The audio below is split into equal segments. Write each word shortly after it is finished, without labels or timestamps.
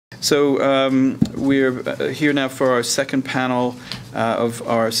So we're here now for our second panel of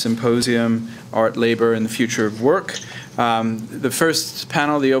our symposium, Art, Labor, and the Future of Work. The first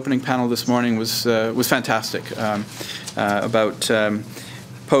panel, the opening panel this morning, was fantastic, about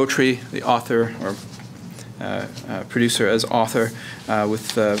poetry, the author, or producer as author,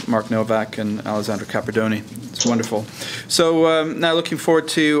 with Mark Novak and Alessandro Capardoni. It's wonderful. So now looking forward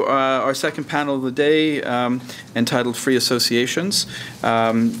to our second panel of the day, entitled Free Associations.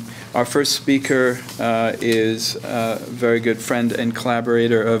 Our first speaker is a very good friend and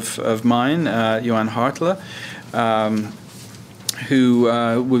collaborator of mine, Johan Hartle, who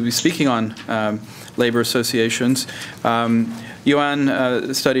will be speaking on labor associations.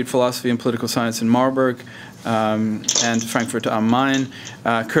 Johan studied philosophy and political science in Marburg and Frankfurt am Main.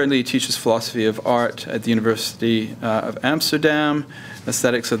 Currently he teaches philosophy of art at the University of Amsterdam,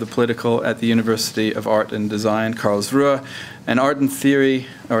 aesthetics of the political at the University of Art and Design, Karlsruhe, and art theory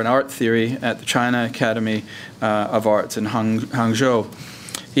at the China Academy of Arts in Hangzhou.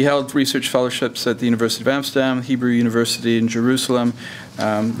 He held research fellowships at the University of Amsterdam, Hebrew University in Jerusalem,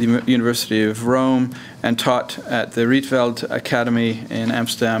 the University of Rome, and taught at the Rietveld Academy in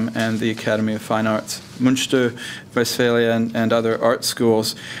Amsterdam and the Academy of Fine Arts, Münster, Westphalia, and other art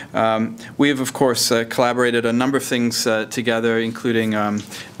schools. We have, of course, collaborated on a number of things together, including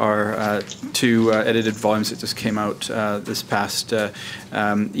our two edited volumes that just came out this past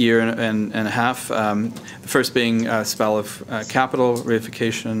year and a half. The first being Spell of Capital,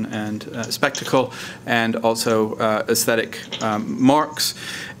 Reification, and Spectacle, and also Aesthetic Marx.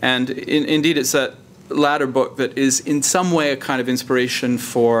 And indeed, it's that latter book that is in some way a kind of inspiration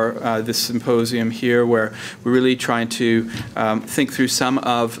for this symposium here, where we're really trying to think through some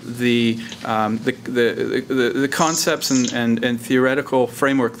of the concepts and theoretical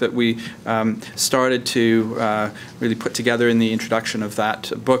framework that we started to really put together in the introduction of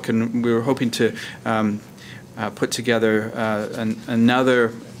that book, and we were hoping to put together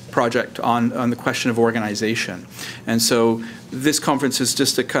another project on the question of organization. And so this conference is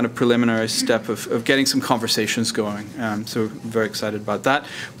just a kind of preliminary step of getting some conversations going. So we're very excited about that.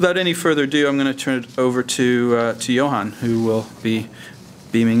 Without any further ado, I'm going to turn it over to Johan, who will be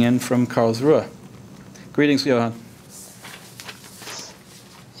beaming in from Karlsruhe. Greetings, Johan.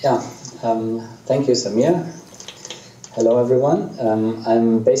 Yeah, thank you, Samir. Hello, everyone.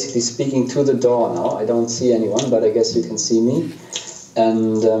 I'm basically speaking to the door now. I don't see anyone, but I guess you can see me.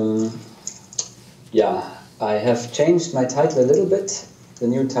 And yeah, I have changed my title a little bit. The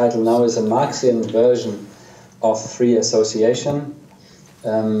new title now is a Marxian version of free association,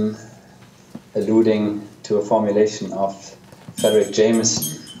 alluding to a formulation of Frederick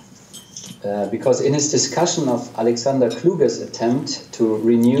Jameson. Because in his discussion of Alexander Kluge's attempt to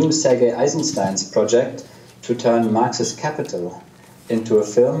renew Sergei Eisenstein's project to turn Marx's Capital into a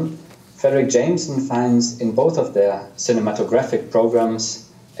film, Frederick Jameson finds in both of their cinematographic programs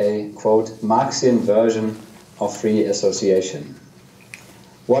a, quote, Marxian version of free association.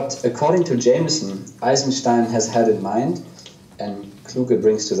 What, according to Jameson, Eisenstein has had in mind, and Kluge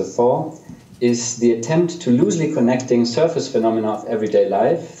brings to the fore, is the attempt to loosely connecting surface phenomena of everyday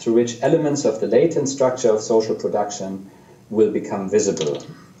life through which elements of the latent structure of social production will become visible.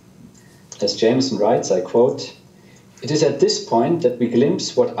 As Jameson writes, I quote, "It is at this point that we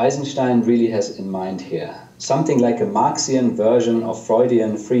glimpse what Eisenstein really has in mind here, something like a Marxian version of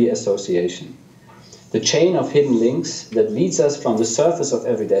Freudian free association, the chain of hidden links that leads us from the surface of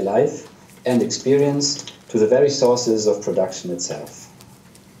everyday life and experience to the very sources of production itself."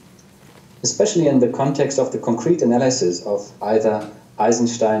 Especially in the context of the concrete analysis of either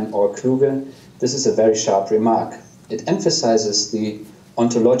Eisenstein or Kluge, this is a very sharp remark. It emphasizes the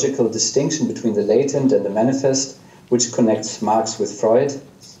ontological distinction between the latent and the manifest, which connects Marx with Freud,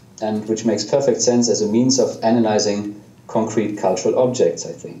 and which makes perfect sense as a means of analyzing concrete cultural objects,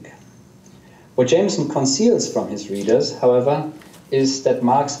 I think. What Jameson conceals from his readers, however, is that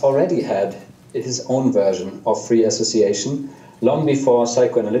Marx already had his own version of free association long before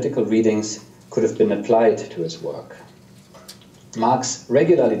psychoanalytical readings could have been applied to his work. Marx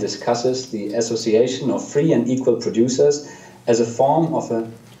regularly discusses the association of free and equal producers as a form of a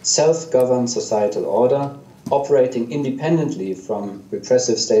self-governed societal order operating independently from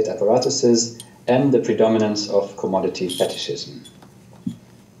repressive state apparatuses and the predominance of commodity fetishism.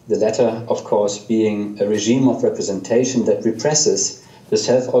 The latter, of course, being a regime of representation that represses the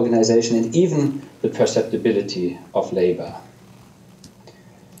self-organization and even the perceptibility of labor.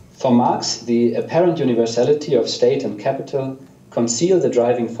 For Marx, the apparent universality of state and capital conceal the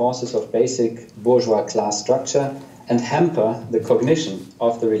driving forces of basic bourgeois class structure and hamper the cognition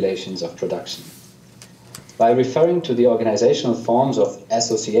of the relations of production. By referring to the organizational forms of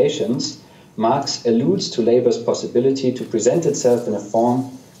associations, Marx alludes to labor's possibility to present itself in a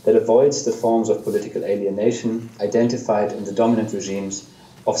form that avoids the forms of political alienation identified in the dominant regimes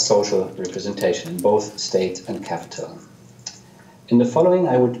of social representation in both state and capital. In the following,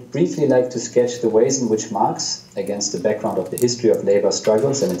 I would briefly like to sketch the ways in which Marx, against the background of the history of labor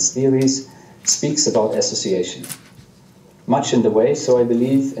struggles and its theories, speaks about association. Much in the way, so I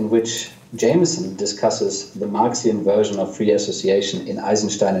believe, in which Jameson discusses the Marxian version of free association in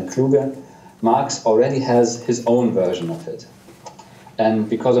Eisenstein and Kluge, Marx already has his own version of it. And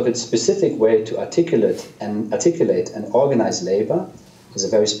because of its specific way to articulate and organize labor, is a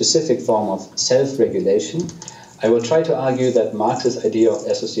very specific form of self-regulation, I will try to argue that Marx's idea of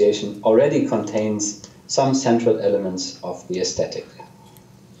association already contains some central elements of the aesthetic.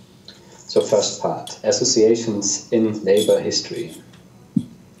 So first part, associations in labor history.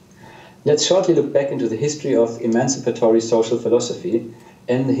 Let's shortly look back into the history of emancipatory social philosophy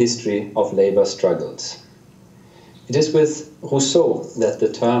and the history of labor struggles. It is with Rousseau that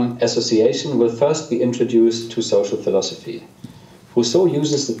the term association will first be introduced to social philosophy. Rousseau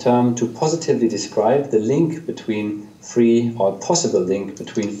uses the term to positively describe the link between free, or possible link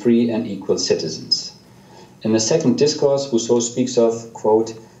between free and equal citizens. In the second discourse, Rousseau speaks of,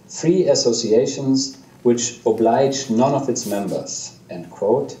 quote, free associations which oblige none of its members, end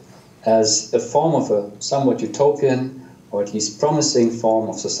quote, as a form of a somewhat utopian, or at least promising form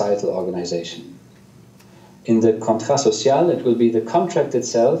of societal organization. In the contrat social, it will be the contract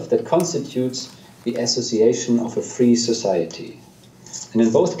itself that constitutes the association of a free society. And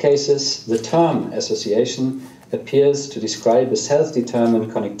in both cases, the term association appears to describe a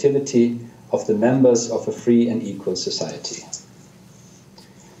self-determined connectivity of the members of a free and equal society.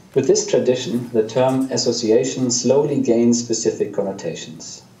 With this tradition, the term association slowly gains specific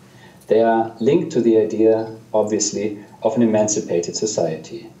connotations. They are linked to the idea, obviously, of an emancipated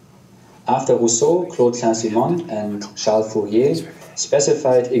society. After Rousseau, Claude Saint-Simon and Charles Fourier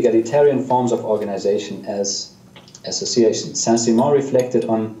specified egalitarian forms of organization as association. Saint-Simon reflected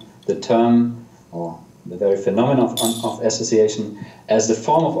on the term, or the very phenomenon of association, as the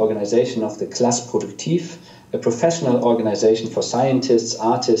form of organization of the classe productive, a professional organization for scientists,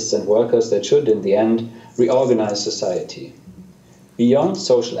 artists, and workers that should, in the end, reorganize society. Beyond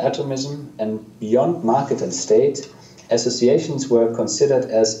social atomism and beyond market and state, associations were considered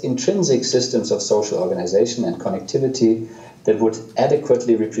as intrinsic systems of social organization and connectivity that would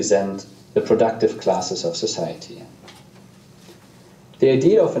adequately represent the productive classes of society. The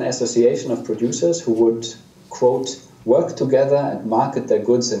idea of an association of producers who would, quote, work together and market their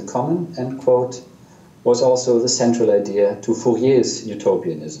goods in common, end quote, was also the central idea to Fourier's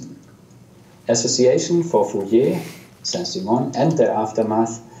utopianism. Association for Fourier, Saint-Simon, and their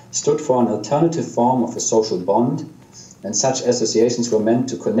aftermath stood for an alternative form of a social bond, and such associations were meant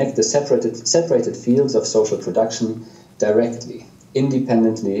to connect the separated fields of social production directly,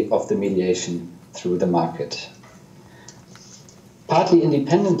 independently of the mediation through the market. Partly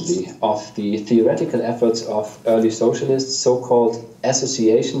independently of the theoretical efforts of early socialists, so-called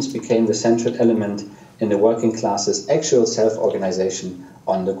associations became the central element in the working class's actual self-organization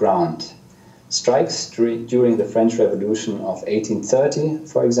on the ground. Strikes during the French Revolution of 1830,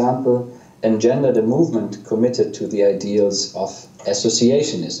 for example, engendered a movement committed to the ideals of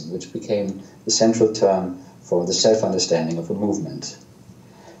associationism, which became the central term for the self-understanding of a movement.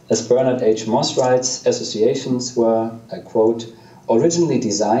 As Bernard H. Moss writes, associations were, I quote, originally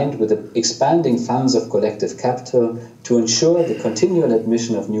designed with the expanding funds of collective capital to ensure the continual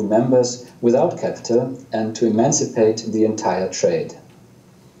admission of new members without capital and to emancipate the entire trade.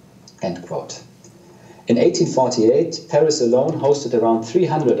 End quote. In 1848, Paris alone hosted around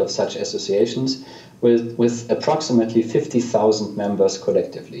 300 of such associations with approximately 50,000 members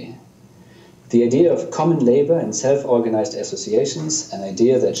collectively. The idea of common labor in self-organized associations, an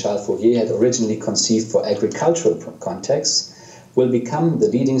idea that Charles Fourier had originally conceived for agricultural contexts, will become the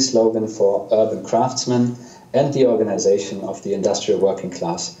leading slogan for urban craftsmen and the organization of the industrial working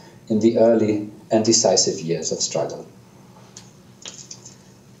class in the early and decisive years of struggle.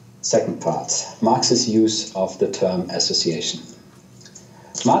 Second part, Marx's use of the term association.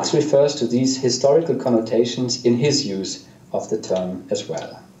 Marx refers to these historical connotations in his use of the term as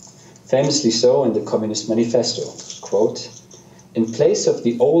well. Famously so in the Communist Manifesto, quote, in place of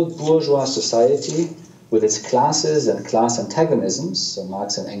the old bourgeois society with its classes and class antagonisms, so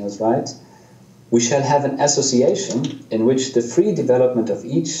Marx and Engels write, we shall have an association in which the free development of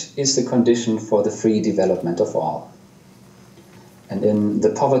each is the condition for the free development of all. And in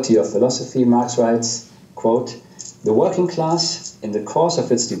The Poverty of Philosophy, Marx writes, quote, The working class, in the course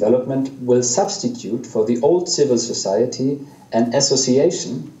of its development, will substitute for the old civil society an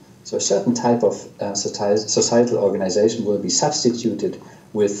association, so a certain type of societal organization will be substituted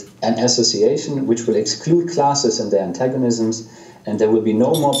with an association which will exclude classes and their antagonisms, and there will be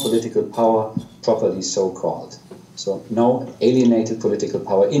no more political power, properly so called. So no alienated political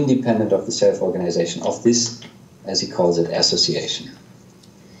power independent of the self-organization of this, as he calls it, association.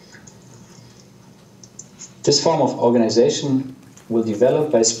 This form of organization will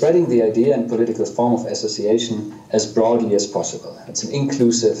develop by spreading the idea and political form of association as broadly as possible. It's an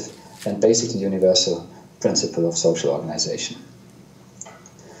inclusive and basically universal principle of social organization.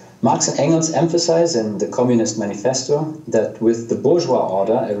 Marx and Engels emphasize in the Communist Manifesto that with the bourgeois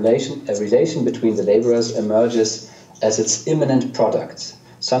order, a relation between the laborers emerges as its immanent product,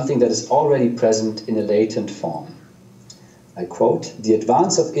 something that is already present in a latent form. I quote, "The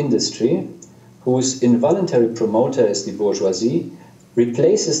advance of industry, whose involuntary promoter is the bourgeoisie,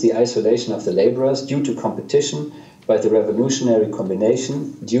 replaces the isolation of the laborers due to competition by the revolutionary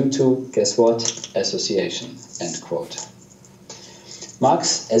combination due to, guess what, association," end quote.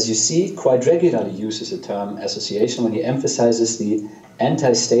 Marx, as you see, quite regularly uses the term association when he emphasizes the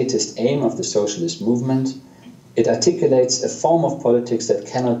anti-statist aim of the socialist movement. It articulates a form of politics that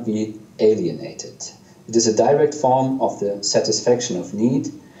cannot be alienated. It is a direct form of the satisfaction of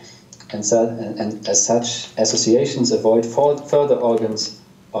need, and as such, associations avoid further organs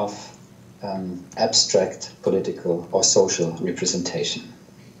of abstract political or social representation.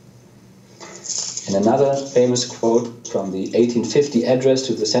 In another famous quote from the 1850 address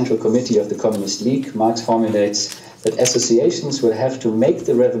to the Central Committee of the Communist League, Marx formulates that associations will have to make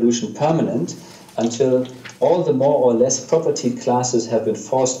the revolution permanent until all the more or less propertied classes have been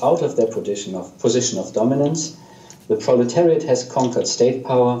forced out of their position of dominance, the proletariat has conquered state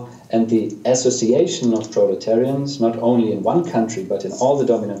power, and the association of proletarians, not only in one country but in all the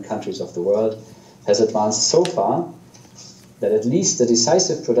dominant countries of the world, has advanced so far that at least the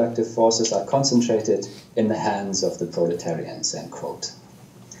decisive productive forces are concentrated in the hands of the proletarians, end quote.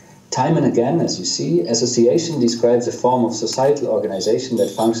 Time and again, as you see, association describes a form of societal organization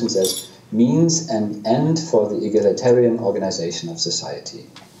that functions as means and end for the egalitarian organization of society.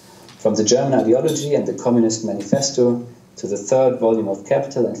 From the German ideology and the Communist Manifesto to the third volume of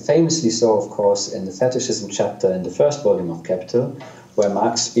Capital, and famously so, of course, in the fetishism chapter in the first volume of Capital, where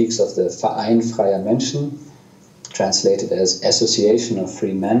Marx speaks of the Verein freier Menschen, translated as association of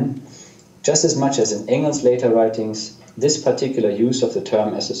free men, just as much as in Engels' later writings, this particular use of the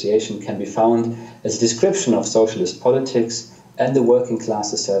term association can be found as a description of socialist politics and the working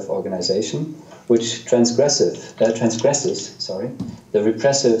class's self-organization, which transgresses the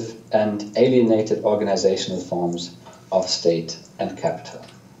repressive and alienated organizational forms of state and capital.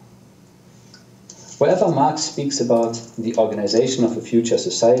 Wherever Marx speaks about the organization of a future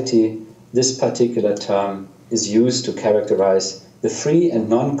society, this particular term is used to characterize the free and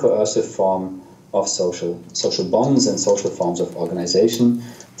non-coercive form of social bonds and social forms of organization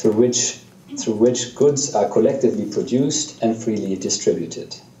through which goods are collectively produced and freely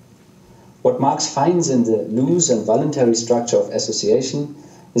distributed. What Marx finds in the loose and voluntary structure of association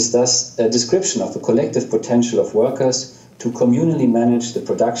is thus a description of the collective potential of workers to communally manage the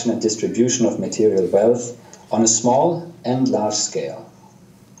production and distribution of material wealth on a small and large scale.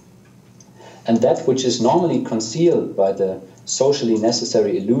 And that which is normally concealed by the socially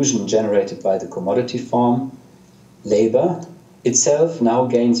necessary illusion generated by the commodity form, labor, itself now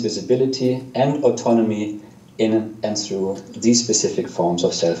gains visibility and autonomy in and through these specific forms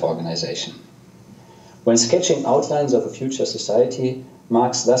of self-organization. When sketching outlines of a future society,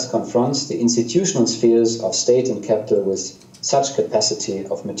 Marx thus confronts the institutional spheres of state and capital with such capacity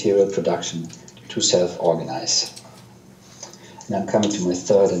of material production to self-organize. And I'm coming to my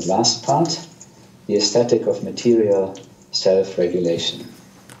third and last part, the aesthetic of material self-regulation.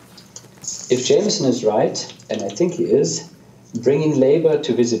 If Jameson is right, and I think he is, bringing labor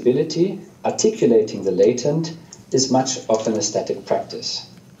to visibility, articulating the latent, is much of an aesthetic practice.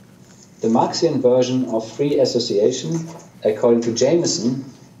 The Marxian version of free association, according to Jameson,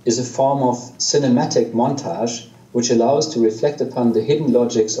 is a form of cinematic montage which allows to reflect upon the hidden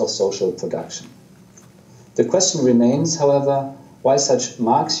logics of social production. The question remains, however, why such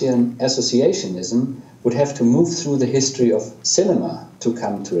Marxian associationism would have to move through the history of cinema to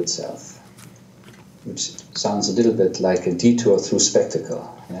come to itself, which sounds a little bit like a detour through spectacle.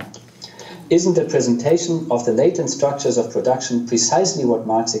 Yeah? Isn't the presentation of the latent structures of production precisely what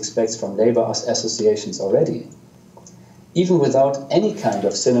Marx expects from labor associations already? Even without any kind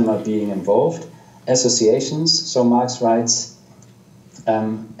of cinema being involved, associations, so Marx writes,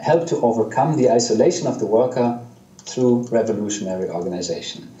 help to overcome the isolation of the worker through revolutionary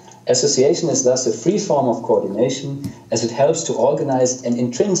organization. Association is thus a free form of coordination, as it helps to organize an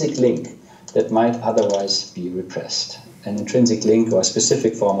intrinsic link that might otherwise be repressed. An intrinsic link or a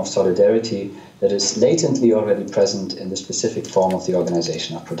specific form of solidarity that is latently already present in the specific form of the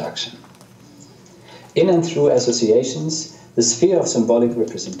organization of production. In and through associations, the sphere of symbolic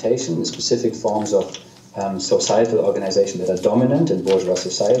representation, the specific forms of societal organization that are dominant in bourgeois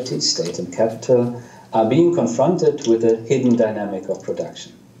society, state and capital, are being confronted with a hidden dynamic of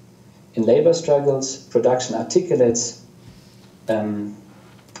production. In labor struggles, production articulates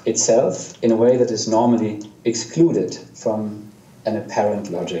itself in a way that is normally excluded from an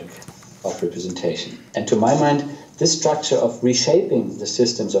apparent logic of representation. And to my mind, this structure of reshaping the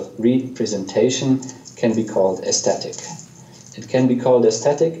systems of representation can be called aesthetic. It can be called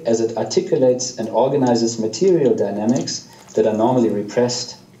aesthetic as it articulates and organizes material dynamics that are normally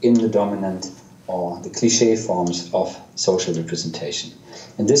repressed in the dominant or the cliché forms of social representation.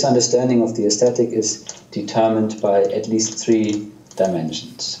 And this understanding of the aesthetic is determined by at least three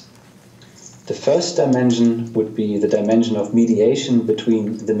dimensions. The first dimension would be the dimension of mediation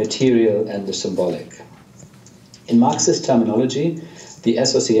between the material and the symbolic. In Marxist terminology, the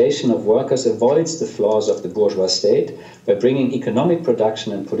association of workers avoids the flaws of the bourgeois state by bringing economic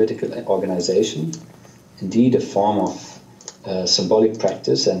production and political organization, indeed a form of symbolic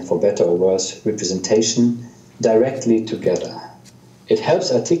practice and, for better or worse, representation, directly together. It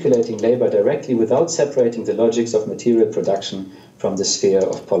helps articulating labor directly without separating the logics of material production from the sphere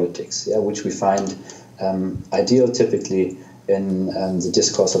of politics, which we find ideal typically in the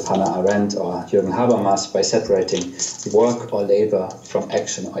discourse of Hannah Arendt or Jürgen Habermas by separating work or labor from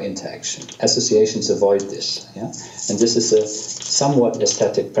action or interaction. Associations avoid this, and this is a somewhat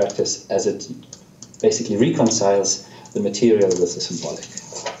aesthetic practice as it basically reconciles the material with the symbolic.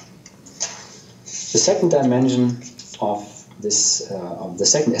 The second dimension of this, the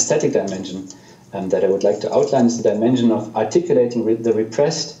second aesthetic dimension that I would like to outline is the dimension of articulating the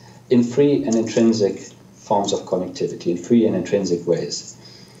repressed in free and intrinsic forms of connectivity, in free and intrinsic ways.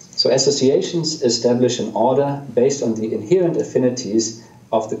 So associations establish an order based on the inherent affinities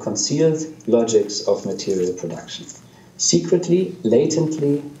of the concealed logics of material production. Secretly,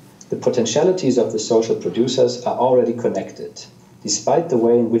 latently, the potentialities of the social producers are already connected, despite the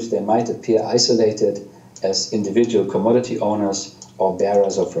way in which they might appear isolated as individual commodity owners or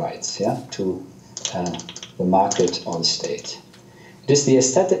bearers of rights, to the market or the state. It is the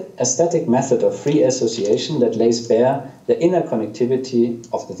aesthetic method of free association that lays bare the inner connectivity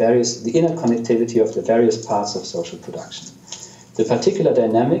of the various parts of social production. The particular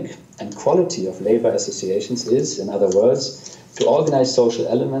dynamic and quality of labor associations is, in other words, to organize social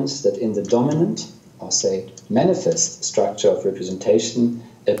elements that in the dominant, or say manifest structure of representation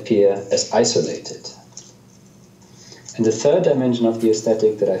appear as isolated. And the third dimension of the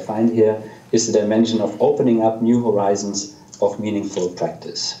aesthetic that I find here is the dimension of opening up new horizons of meaningful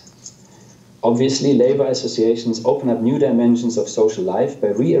practice. Obviously, labor associations open up new dimensions of social life by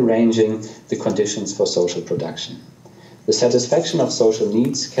rearranging the conditions for social production. The satisfaction of social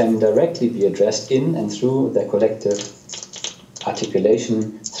needs can directly be addressed in and through their collective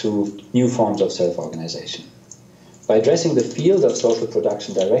articulation through new forms of self-organization. By addressing the field of social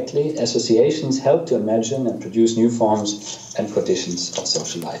production directly, associations help to imagine and produce new forms and conditions of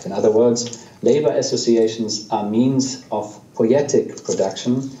social life. In other words, labor associations are means of poietic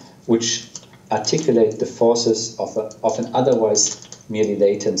production which articulate the forces of an otherwise merely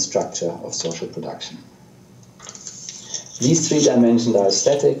latent structure of social production. These three dimensions are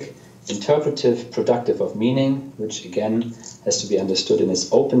aesthetic, interpretive, productive of meaning, which again has to be understood in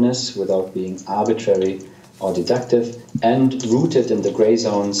its openness without being arbitrary or deductive, and rooted in the gray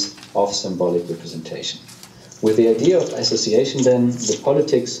zones of symbolic representation. With the idea of association, then, the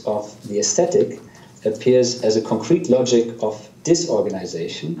politics of the aesthetic appears as a concrete logic of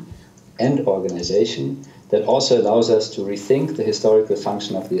disorganization and organization that also allows us to rethink the historical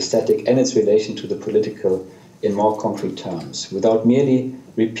function of the aesthetic and its relation to the political in more concrete terms, without merely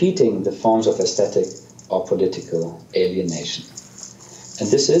repeating the forms of aesthetic or political alienation. And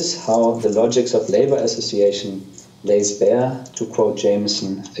this is how the logics of labor association lays bare, to quote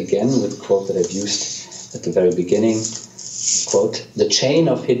Jameson again with a quote that I've used at the very beginning, quote, "the chain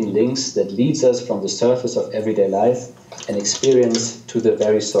of hidden links that leads us from the surface of everyday life and experience to the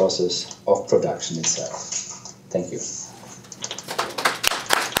very sources of production itself." Thank you.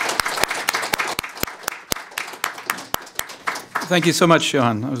 Thank you so much,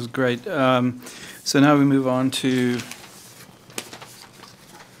 Johan. That was great. So now we move on to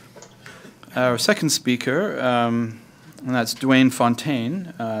our second speaker, and that's Duane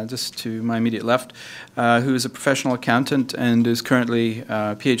Fontaine, just to my immediate left, who is a professional accountant and is currently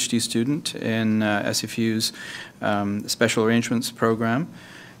a PhD student in SFU's Special Arrangements program.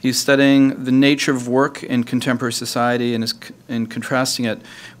 He's studying the nature of work in contemporary society and is contrasting it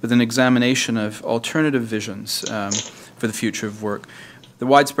with an examination of alternative visions for the future of work. The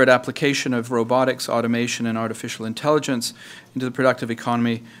widespread application of robotics, automation, and artificial intelligence into the productive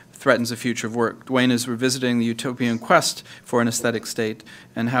economy threatens the future of work. Duane is revisiting the utopian quest for an aesthetic state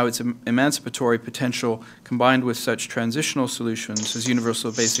and how its emancipatory potential combined with such transitional solutions as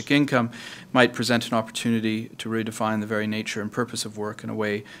universal basic income might present an opportunity to redefine the very nature and purpose of work in a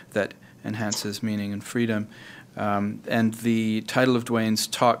way that enhances meaning and freedom. And the title of Duane's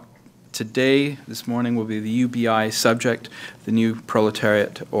talk today, this morning, will be the UBI-subject, the new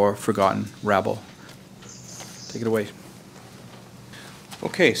proletariat or forgotten rabble. Take it away.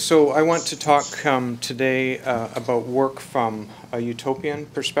 Okay, so I want to talk today about work from a utopian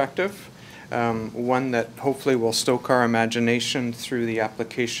perspective, one that hopefully will stoke our imagination through the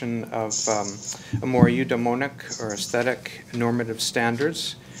application of a more eudaimonic or aesthetic normative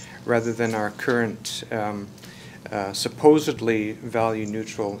standards rather than our current supposedly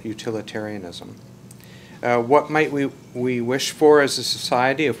value-neutral utilitarianism. What might we wish for as a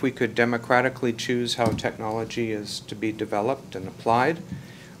society if we could democratically choose how technology is to be developed and applied?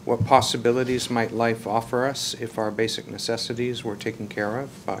 What possibilities might life offer us if our basic necessities were taken care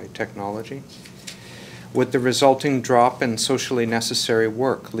of by technology? Would the resulting drop in socially necessary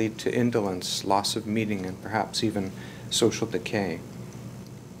work lead to indolence, loss of meaning, and perhaps even social decay?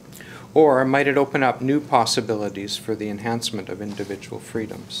 Or might it open up new possibilities for the enhancement of individual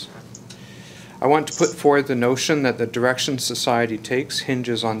freedoms? I want to put forward the notion that the direction society takes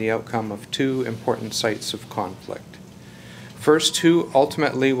hinges on the outcome of two important sites of conflict. First, who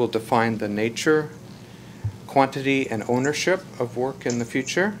ultimately will define the nature, quantity, and ownership of work in the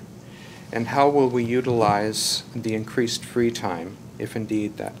future, and how will we utilize the increased free time, if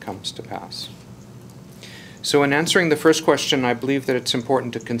indeed that comes to pass? So in answering the first question, I believe that it's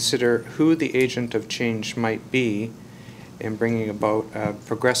important to consider who the agent of change might be in bringing about a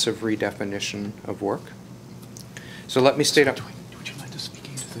progressive redefinition of work. So let me state up. Would you mind just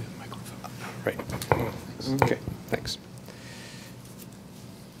speaking to the microphone? Right. Okay, thanks.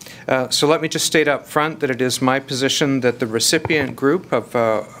 So let me just state up front that it is my position that the recipient group of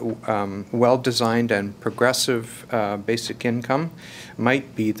well-designed and progressive basic income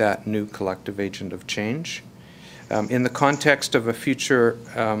might be that new collective agent of change. In the context of a future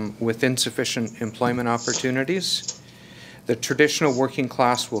with insufficient employment opportunities, the traditional working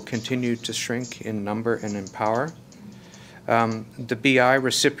class will continue to shrink in number and in power. The BI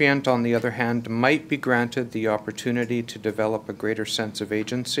recipient, on the other hand, might be granted the opportunity to develop a greater sense of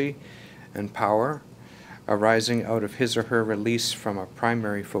agency and power arising out of his or her release from a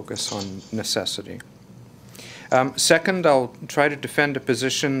primary focus on necessity. Second, I'll try to defend a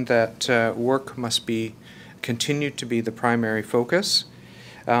position that work must continue to be the primary focus.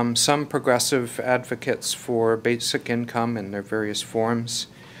 Some progressive advocates for basic income in their various forms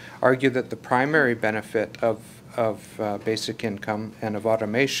argue that the primary benefit of basic income and of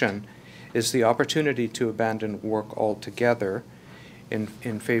automation is the opportunity to abandon work altogether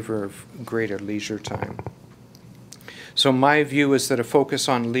in favor of greater leisure time. So my view is that a focus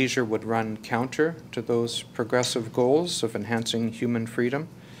on leisure would run counter to those progressive goals of enhancing human freedom.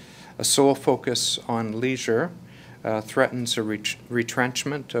 A sole focus on leisure threatens a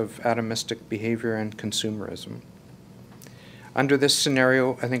retrenchment of atomistic behavior and consumerism. Under this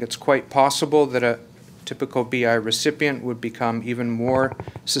scenario, I think it's quite possible that a typical BI recipient would become even more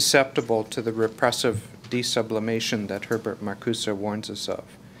susceptible to the repressive desublimation that Herbert Marcuse warns us of,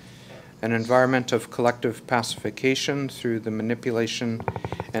 an environment of collective pacification through the manipulation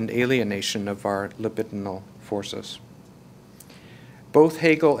and alienation of our libidinal forces. Both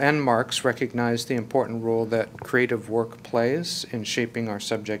Hegel and Marx recognize the important role that creative work plays in shaping our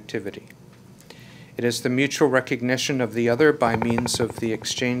subjectivity. It is the mutual recognition of the other by means of the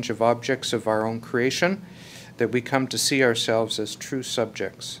exchange of objects of our own creation that we come to see ourselves as true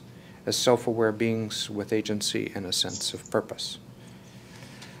subjects, as self-aware beings with agency and a sense of purpose.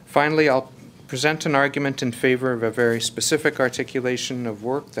 Finally, I'll present an argument in favor of a very specific articulation of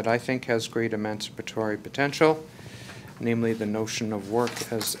work that I think has great emancipatory potential, namely the notion of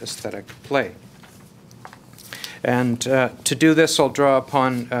work as aesthetic play. And to do this, I'll draw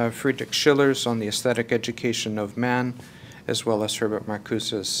upon Friedrich Schiller's On the Aesthetic Education of Man, as well as Herbert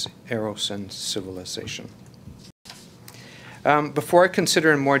Marcuse's Eros and Civilization. Before I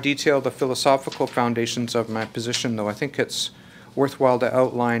consider in more detail the philosophical foundations of my position, though, I think it's worthwhile to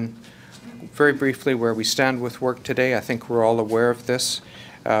outline very briefly where we stand with work today. I think we're all aware of this.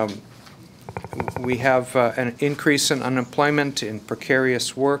 We have an increase in unemployment, in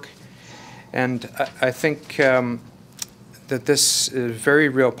precarious work, and I think that this is a very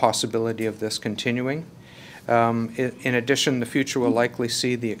real possibility of this continuing. In addition, the future will likely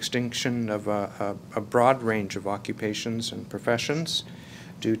see the extinction of a broad range of occupations and professions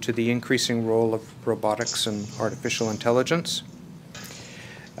due to the increasing role of robotics and artificial intelligence.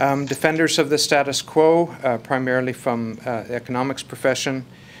 Defenders of the status quo, primarily from the economics profession,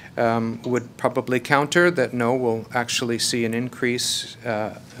 would probably counter that no, we'll actually see an increase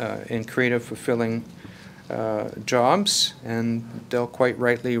in creative, fulfilling jobs, and they'll quite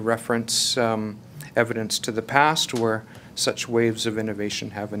rightly reference evidence to the past where such waves of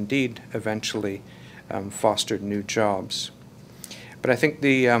innovation have indeed eventually fostered new jobs. But I think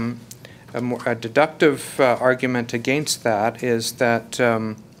a deductive argument against that is that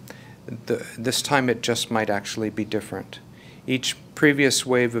this time it just might actually be different. Each previous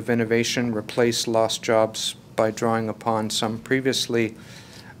wave of innovation replaced lost jobs by drawing upon some previously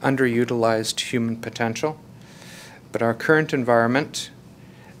underutilized human potential. But our current environment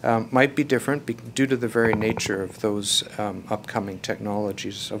might be different due to the very nature of those upcoming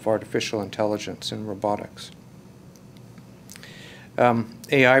technologies of artificial intelligence and robotics.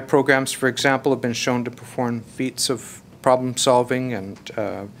 AI programs, for example, have been shown to perform feats of problem solving and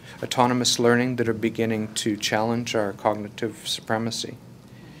autonomous learning that are beginning to challenge our cognitive supremacy.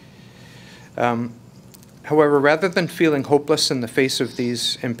 However, rather than feeling hopeless in the face of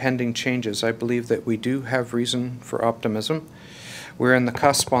these impending changes, I believe that we do have reason for optimism. We're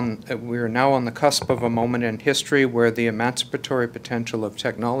now on the cusp of a moment in history where the emancipatory potential of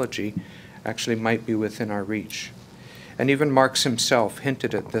technology actually might be within our reach. And even Marx himself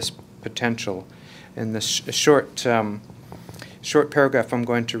hinted at this potential in this short paragraph I'm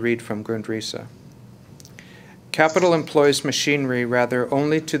going to read from Grundrisse. Capital employs machinery rather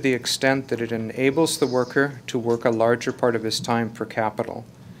only to the extent that it enables the worker to work a larger part of his time for capital,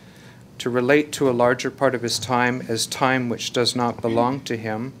 to relate to a larger part of his time as time which does not belong to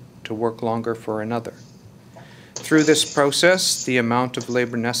him, to work longer for another. Through this process, the amount of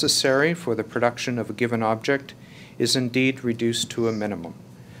labor necessary for the production of a given object is indeed reduced to a minimum,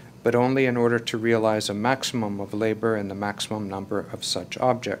 but only in order to realize a maximum of labor in the maximum number of such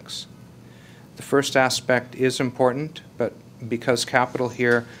objects. The first aspect is important, but because capital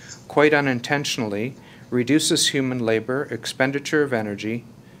here quite unintentionally reduces human labor expenditure of energy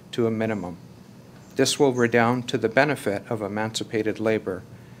to a minimum. This will redound to the benefit of emancipated labor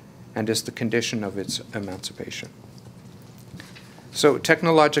and is the condition of its emancipation. So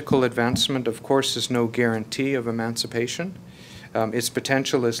technological advancement, of course, is no guarantee of emancipation. Its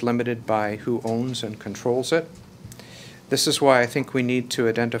potential is limited by who owns and controls it. This is why I think we need to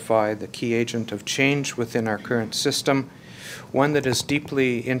identify the key agent of change within our current system, one that is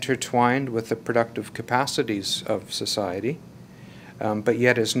deeply intertwined with the productive capacities of society, but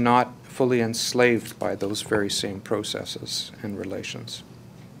yet is not fully enslaved by those very same processes and relations.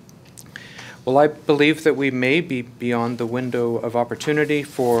 Well, I believe that we may be beyond the window of opportunity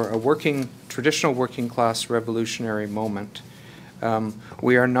for a traditional working class revolutionary moment.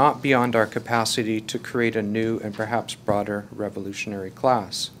 We are not beyond our capacity to create a new and perhaps broader revolutionary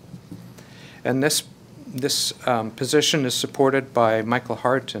class. And this position is supported by Michael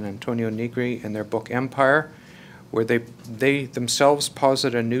Hart and Antonio Negri in their book Empire, where they themselves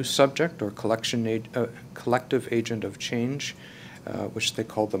posit a new subject or collective agent of change, which they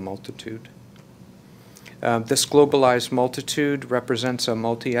call the multitude. This globalized multitude represents a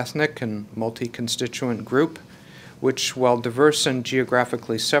multi-ethnic and multi-constituent group, which, while diverse and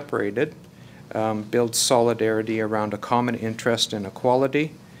geographically separated, builds solidarity around a common interest in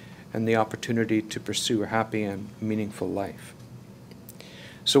equality and the opportunity to pursue a happy and meaningful life.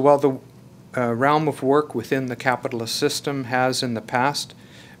 So while the realm of work within the capitalist system has in the past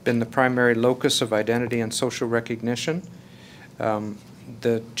been the primary locus of identity and social recognition,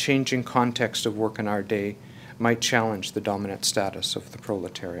 the changing context of work in our day might challenge the dominant status of the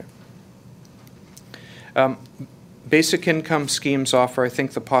proletariat. Basic income schemes offer, I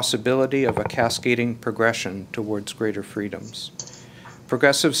think, the possibility of a cascading progression towards greater freedoms.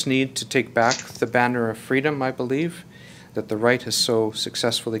 Progressives need to take back the banner of freedom, I believe, that the right has so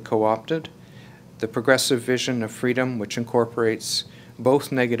successfully co-opted. The progressive vision of freedom, which incorporates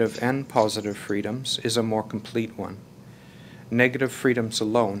both negative and positive freedoms, is a more complete one. Negative freedoms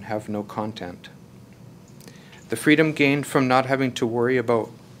alone have no content. The freedom gained from not having to worry about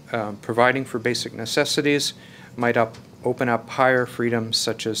providing for basic necessities might open up higher freedoms,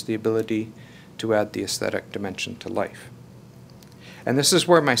 such as the ability to add the aesthetic dimension to life. And this is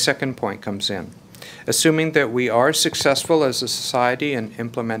where my second point comes in. Assuming that we are successful as a society in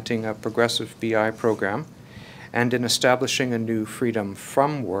implementing a progressive BI program and in establishing a new freedom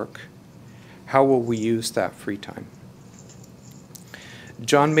from work, how will we use that free time?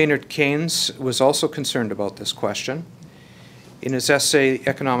 John Maynard Keynes was also concerned about this question. In his essay,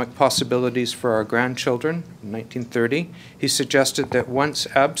 Economic Possibilities for Our Grandchildren, in 1930, he suggested that once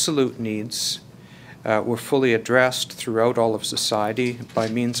absolute needs were fully addressed throughout all of society by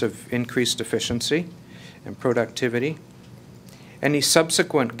means of increased efficiency and productivity, any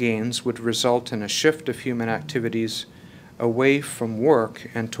subsequent gains would result in a shift of human activities away from work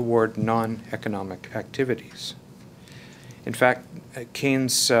and toward non-economic activities. In fact,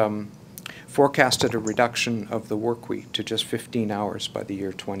 Keynes forecasted a reduction of the work week to just 15 hours by the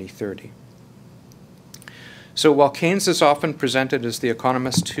year 2030. So while Keynes is often presented as the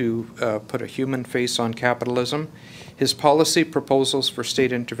economist who put a human face on capitalism, his policy proposals for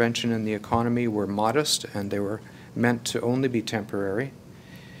state intervention in the economy were modest, and they were meant to only be temporary.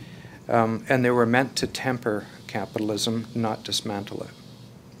 And they were meant to temper capitalism, not dismantle it.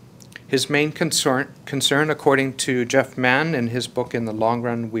 His main concern, according to Jeff Mann in his book In the Long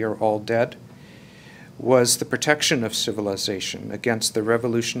Run, We Are All Dead, was the protection of civilization against the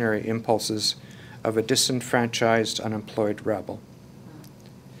revolutionary impulses of a disenfranchised, unemployed rabble.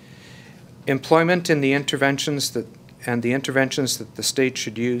 Employment in the interventions that the state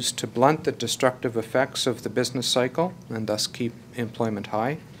should use to blunt the destructive effects of the business cycle and thus keep employment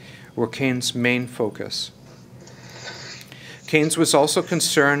high were Keynes' main focus. Keynes was also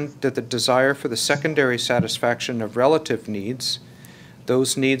concerned that the desire for the secondary satisfaction of relative needs,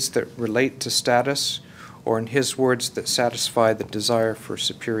 those needs that relate to status, or in his words, that satisfy the desire for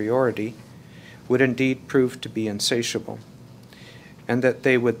superiority, would indeed prove to be insatiable, and that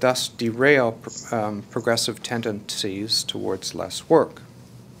they would thus derail progressive tendencies towards less work.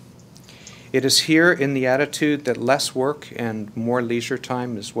 It is here in the attitude that less work and more leisure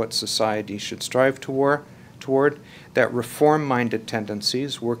time is what society should strive toward that reform-minded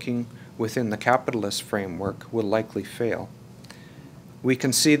tendencies working within the capitalist framework will likely fail. We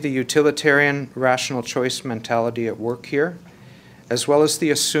can see the utilitarian rational choice mentality at work here, as well as the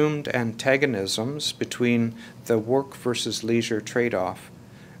assumed antagonisms between the work versus leisure trade-off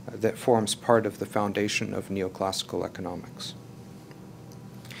that forms part of the foundation of neoclassical economics.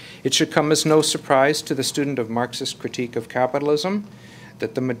 It should come as no surprise to the student of Marxist critique of capitalism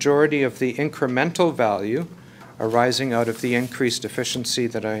that the majority of the incremental value arising out of the increased efficiency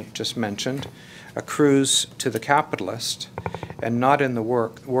that I just mentioned accrues to the capitalist and not in the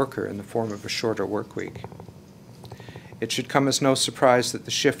worker in the form of a shorter work week. It should come as no surprise that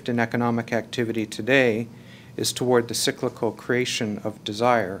the shift in economic activity today is toward the cyclical creation of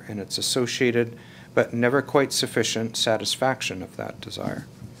desire and its associated but never quite sufficient satisfaction of that desire.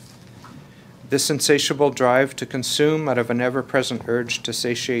 This insatiable drive to consume out of an ever-present urge to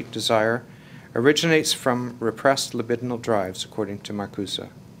satiate desire originates from repressed libidinal drives, according to Marcuse.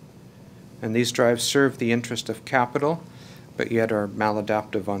 And these drives serve the interest of capital, but yet are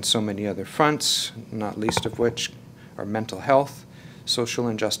maladaptive on so many other fronts, not least of which are mental health, social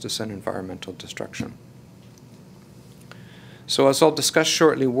injustice, and environmental destruction. So as I'll discuss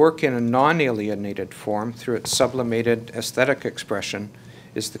shortly, work in a non-alienated form through its sublimated aesthetic expression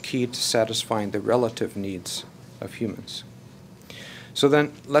is the key to satisfying the relative needs of humans. So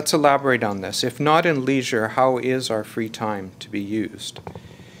then let's elaborate on this. If not in leisure, how is our free time to be used?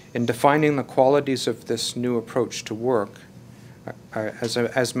 In defining the qualities of this new approach to work,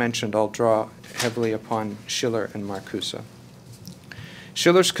 as mentioned, I'll draw heavily upon Schiller and Marcuse.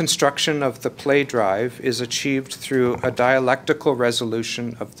 Schiller's construction of the play drive is achieved through a dialectical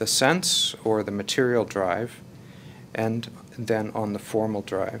resolution of the sense or the material drive, and then on the formal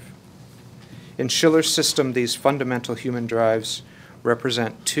drive. In Schiller's system, these fundamental human drives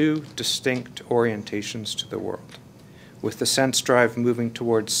represent two distinct orientations to the world, with the sense drive moving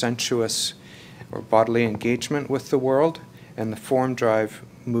towards sensuous or bodily engagement with the world, and the form drive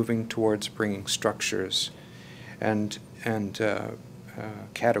moving towards bringing structures and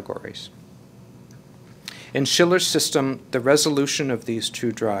categories. In Schiller's system, the resolution of these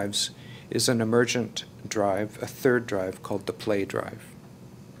two drives is an emergent drive, a third drive called the play drive.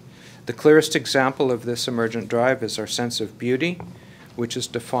 The clearest example of this emergent drive is our sense of beauty, which is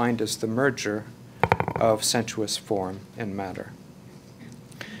defined as the merger of sensuous form and matter.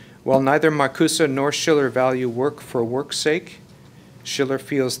 While neither Marcuse nor Schiller value work for work's sake, Schiller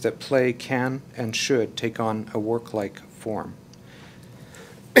feels that play can and should take on a work-like form.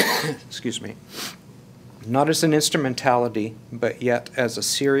 Excuse me. Not as an instrumentality, but yet as a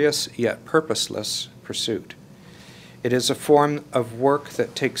serious yet purposeless pursuit. It is a form of work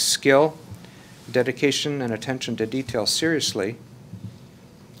that takes skill, dedication, and attention to detail seriously,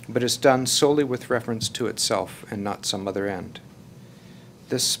 but is done solely with reference to itself and not some other end.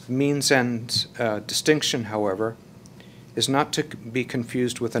 This means-end distinction, however, is not to be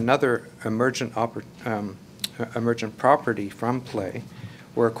confused with another emergent property from play,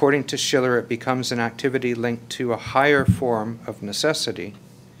 where according to Schiller it becomes an activity linked to a higher form of necessity.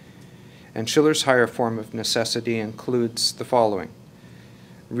 And Schiller's higher form of necessity includes the following: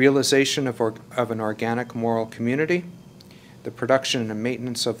 realization of an organic moral community, the production and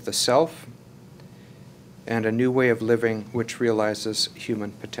maintenance of the self, and a new way of living which realizes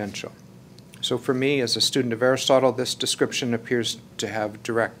human potential. So for me, as a student of Aristotle, this description appears to have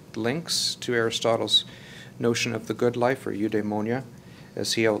direct links to Aristotle's notion of the good life, or eudaimonia,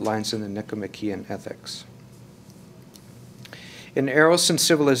 as he outlines in the Nicomachean Ethics. In Eros and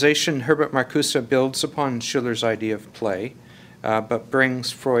Civilization, Herbert Marcuse builds upon Schiller's idea of play, but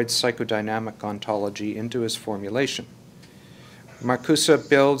brings Freud's psychodynamic ontology into his formulation. Marcuse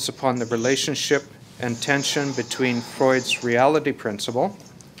builds upon the relationship and tension between Freud's reality principle,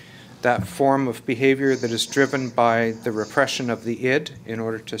 that form of behavior that is driven by the repression of the id in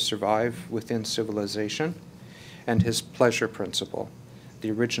order to survive within civilization, and his pleasure principle, the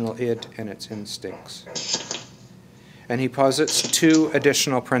original id and its instincts. And he posits two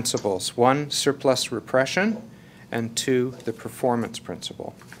additional principles: one, surplus repression, and two, the performance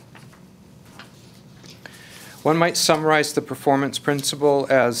principle. One might summarize the performance principle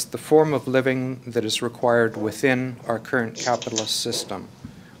as the form of living that is required within our current capitalist system,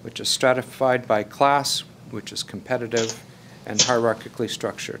 which is stratified by class, which is competitive, and hierarchically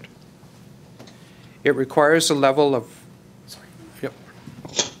structured. It requires a level of... Sorry. Yep.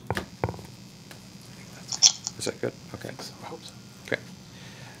 Is that good? Okay. I hope so. Okay.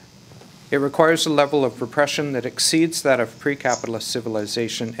 It requires a level of repression that exceeds that of pre-capitalist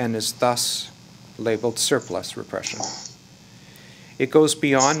civilization and is thus labeled surplus repression. It goes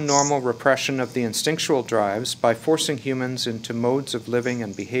beyond normal repression of the instinctual drives by forcing humans into modes of living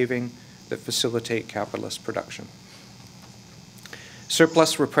and behaving that facilitate capitalist production.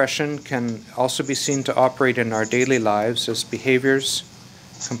 Surplus repression can also be seen to operate in our daily lives as behaviors,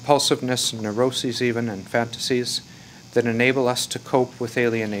 compulsiveness, neuroses even, and fantasies that enable us to cope with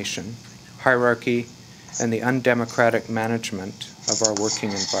alienation, hierarchy, and the undemocratic management of our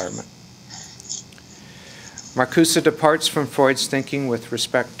working environment. Marcuse departs from Freud's thinking with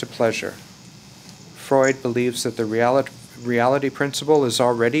respect to pleasure. Freud believes that the reality principle is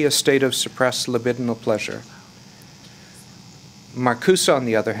already a state of suppressed libidinal pleasure. Marcuse, on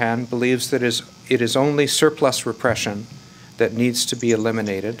the other hand, believes that it is only surplus repression that needs to be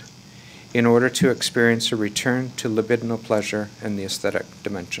eliminated in order to experience a return to libidinal pleasure in the aesthetic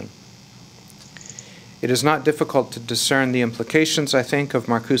dimension. It is not difficult to discern the implications, I think, of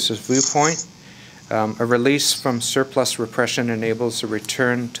Marcuse's viewpoint. A release from surplus repression enables a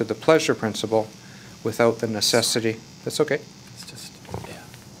return to the pleasure principle without the necessity. That's okay. It's just, yeah,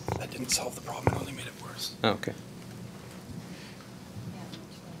 that didn't solve the problem. It only made it worse. Okay.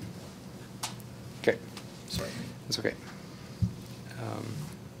 Okay. Sorry. It's okay.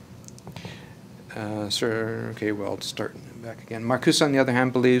 Okay, well, I'll start back again. Marcuse, on the other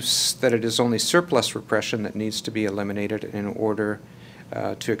hand, believes that it is only surplus repression that needs to be eliminated in order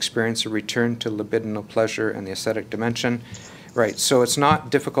to experience a return to libidinal pleasure and the aesthetic dimension. Right, so it's not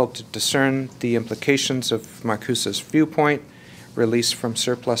difficult to discern the implications of Marcuse's viewpoint. Release from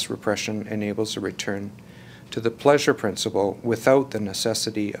surplus repression enables a return to the pleasure principle without the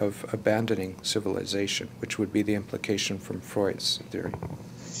necessity of abandoning civilization, which would be the implication from Freud's theory.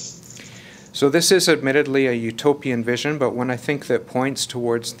 So this is admittedly a utopian vision, but one I think that points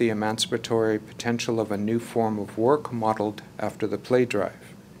towards the emancipatory potential of a new form of work modeled after the play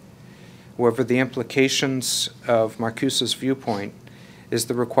drive. However, the implications of Marcuse's viewpoint is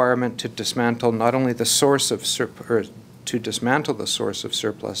the requirement to dismantle not only the source of surplus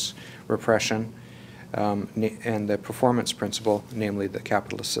repression and the performance principle, namely the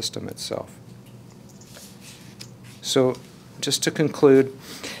capitalist system itself. So, just to conclude,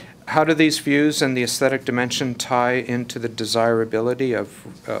 how do these views and the aesthetic dimension tie into the desirability of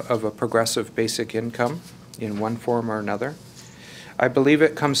a progressive basic income in one form or another? I believe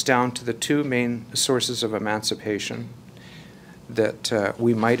it comes down to the two main sources of emancipation that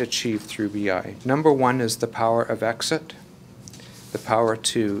we might achieve through BI. Number one is the power of exit,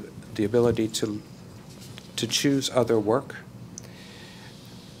 the ability to choose other work,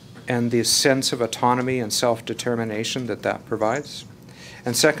 and the sense of autonomy and self-determination that provides.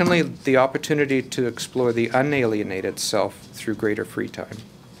 And secondly, the opportunity to explore the unalienated self through greater free time.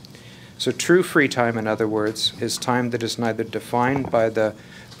 So true free time, in other words, is time that is neither defined by the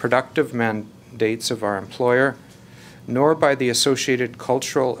productive mandates of our employer, nor by the associated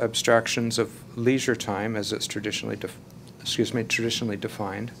cultural abstractions of leisure time as it's traditionally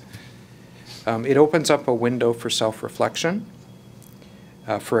defined. It opens up a window for self-reflection,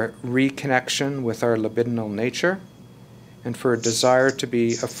 for reconnection with our libidinal nature, and for a desire to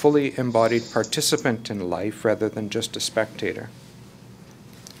be a fully embodied participant in life rather than just a spectator.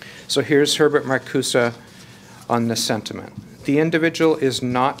 So here's Herbert Marcuse on this sentiment. The individual is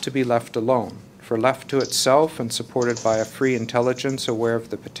not to be left alone, for left to itself and supported by a free intelligence aware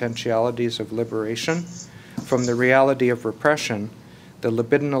of the potentialities of liberation, from the reality of repression, the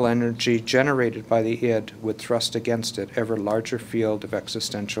libidinal energy generated by the id would thrust against it ever larger field of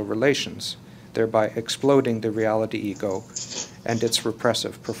existential relations, thereby exploding the reality ego and its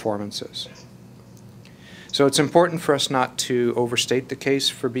repressive performances. So it's important for us not to overstate the case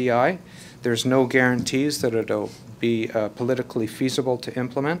for BI. There's no guarantees that it'll be politically feasible to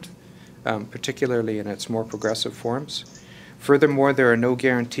implement, particularly in its more progressive forms. Furthermore, there are no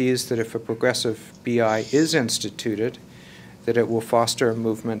guarantees that if a progressive BI is instituted, that it will foster a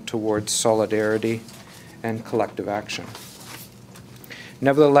movement towards solidarity and collective action.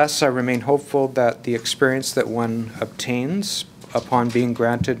 Nevertheless, I remain hopeful that the experience that one obtains upon being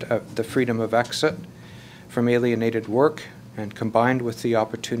granted the freedom of exit from alienated work and combined with the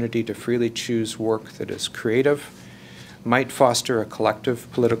opportunity to freely choose work that is creative might foster a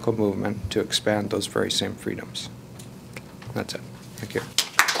collective political movement to expand those very same freedoms. That's it. Thank you.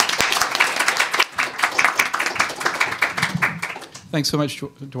 Thanks so much,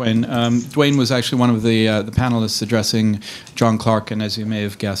 Duane. Duane was actually one of the panelists addressing John Clarke, and as you may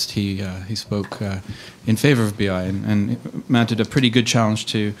have guessed, he spoke in favor of BI and mounted a pretty good challenge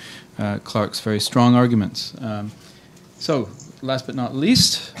to Clarke's very strong arguments. So, last but not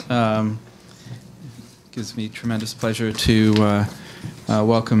least, gives me tremendous pleasure to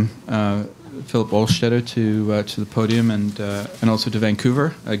welcome Philip Wohlstetter to the podium and also to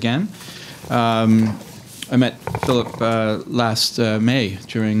Vancouver again. I met Philip last May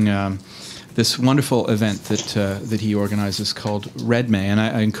during this wonderful event that he organizes called Red May, and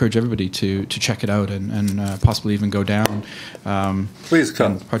I encourage everybody to check it out and possibly even go down. Please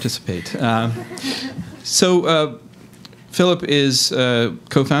come and participate. So Philip is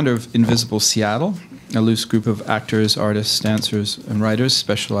co-founder of Invisible Seattle, a loose group of actors, artists, dancers, and writers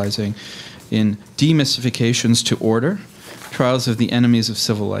specializing in demystifications to order, trials of the enemies of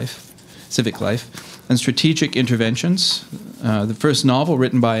civic life, and strategic interventions. The first novel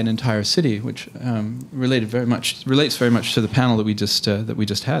written by an entire city, which relates very much to the panel that we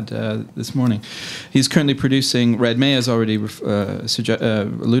just had this morning. He's currently producing Red May, as already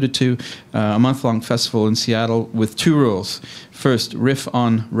alluded to, a month-long festival in Seattle with two rules. First, riff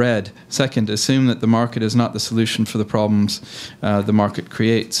on red. Second, assume that the market is not the solution for the problems the market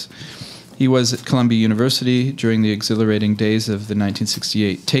creates. He was at Columbia University during the exhilarating days of the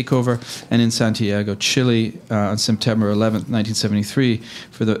 1968 takeover, and in Santiago, Chile, on September 11th, 1973,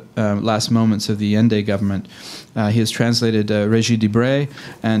 for the last moments of the Allende government. He has translated Régis Debray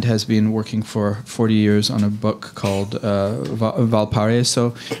and has been working for 40 years on a book called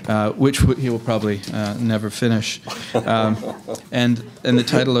Valparaiso, which he will probably never finish. And the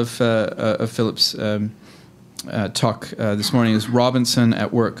title of Philip's talk this morning is Robinson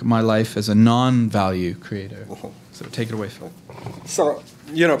at Work, My Life as a Non-Value Creator. So take it away, Phil. So,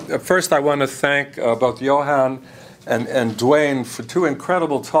 first I want to thank both Johan and Duane for two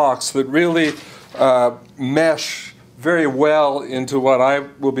incredible talks that really mesh very well into what I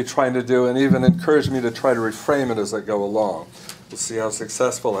will be trying to do and even encourage me to try to reframe it as I go along. We'll see how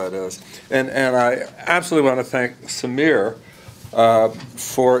successful that is. And I absolutely want to thank Samir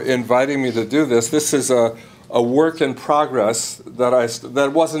for inviting me to do this. This is a work in progress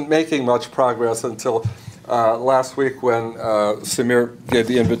that wasn't making much progress until last week when Samir gave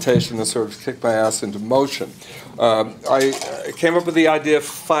the invitation to sort of kick my ass into motion. I came up with the idea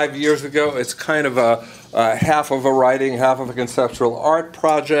 5 years ago. It's kind of a half of a writing, half of a conceptual art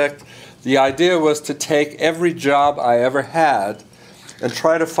project. The idea was to take every job I ever had and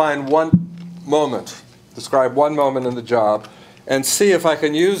try to find one moment, describe one moment in the job, and see if I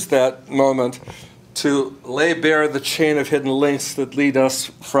can use that moment to lay bare the chain of hidden links that lead us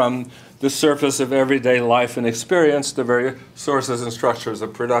from the surface of everyday life and experience to very sources and structures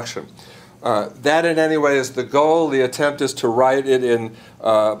of production. That in any way is the goal. The attempt is to write it in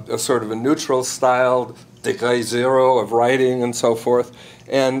a sort of a neutral style, degré zero of writing and so forth.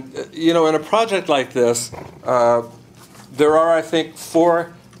 And, in a project like this, there are, I think,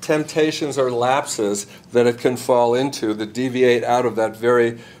 4 temptations or lapses that it can fall into that deviate out of that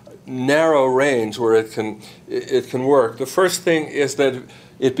very narrow range where it can work. The first thing is that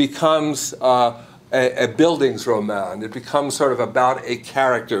it becomes a Bildungsroman. It becomes sort of about a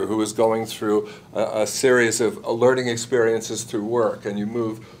character who is going through a series of learning experiences through work, and you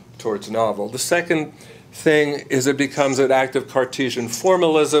move towards novel. The second thing is it becomes an act of Cartesian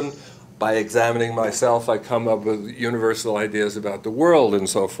formalism. By examining myself, I come up with universal ideas about the world and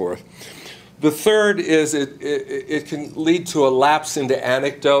so forth. The third is it can lead to a lapse into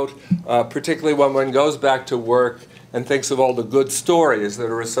anecdote, particularly when one goes back to work and thinks of all the good stories that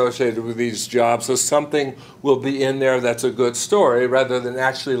are associated with these jobs. So something will be in there that's a good story rather than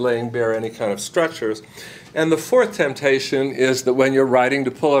actually laying bare any kind of structures. And the fourth temptation is that when you're writing,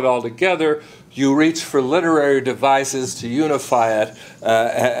 to pull it all together, you reach for literary devices to unify it,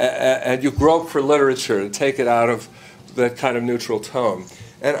 and you grope for literature to take it out of that kind of neutral tone.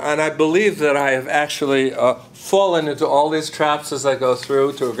 And I believe that I have actually fallen into all these traps as I go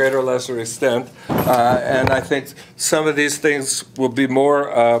through to a greater or lesser extent. And I think some of these things will be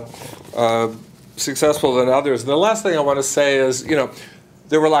more successful than others. And the last thing I want to say is,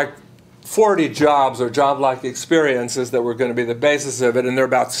 there were like 40 jobs or job-like experiences that were going to be the basis of it, and there are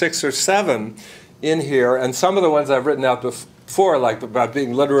about 6 or 7 in here. And some of the ones I've written out before, like about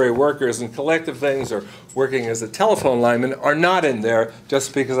being literary workers and collective things or working as a telephone lineman, are not in there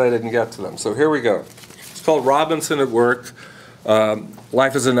just because I didn't get to them. So here we go. It's called Robinson at Work,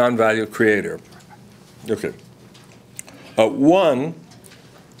 Life as a Non-Valued Creator. Okay. 1,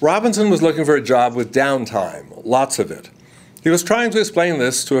 Robinson was looking for a job with downtime, lots of it. He was trying to explain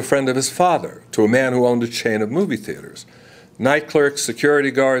this to a friend of his father, to a man who owned a chain of movie theaters. Night clerks, security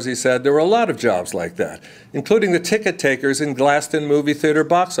guards, he said, there were a lot of jobs like that, including the ticket takers in glassed-in movie theater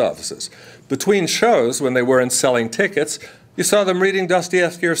box offices. Between shows, when they weren't selling tickets, you saw them reading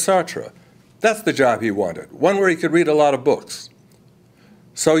Dostoevsky or Sartre. That's the job he wanted, one where he could read a lot of books.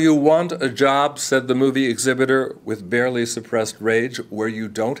 So you want a job, said the movie exhibitor with barely suppressed rage, where you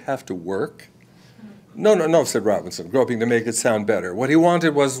don't have to work? No, said Robinson, groping to make it sound better. What he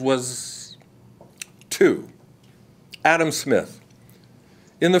wanted was 2. Adam Smith.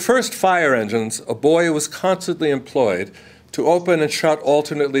 In the first fire engines, a boy was constantly employed to open and shut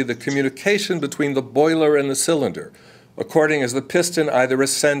alternately the communication between the boiler and the cylinder, according as the piston either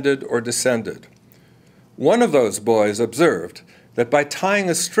ascended or descended. One of those boys observed that by tying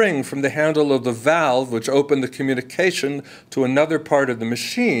a string from the handle of the valve which opened the communication to another part of the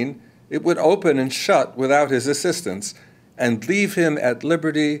machine, it would open and shut without his assistance and leave him at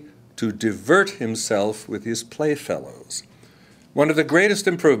liberty to divert himself with his playfellows. One of the greatest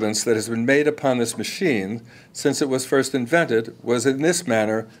improvements that has been made upon this machine since it was first invented was in this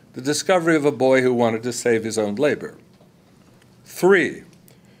manner the discovery of a boy who wanted to save his own labor. 3,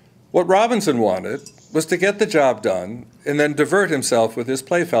 what Robinson wanted was to get the job done and then divert himself with his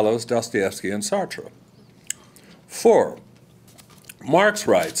playfellows Dostoevsky and Sartre. 4, Marx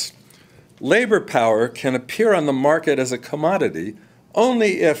writes, labor power can appear on the market as a commodity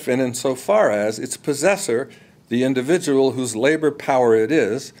only if and insofar as its possessor, the individual whose labor power it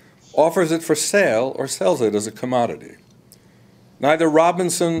is, offers it for sale or sells it as a commodity. Neither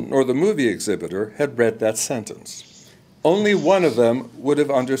Robinson nor the movie exhibitor had read that sentence. Only one of them would have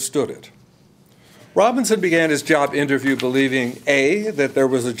understood it. Robinson began his job interview believing A, that there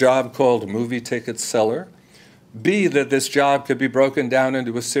was a job called movie ticket seller, B, that this job could be broken down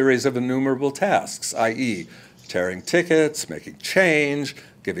into a series of innumerable tasks, i.e., tearing tickets, making change,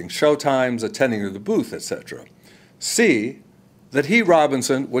 giving showtimes, attending to the booth, etc. C, that he,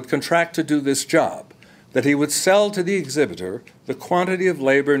 Robinson, would contract to do this job, that he would sell to the exhibitor the quantity of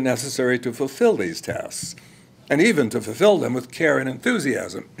labor necessary to fulfill these tasks, and even to fulfill them with care and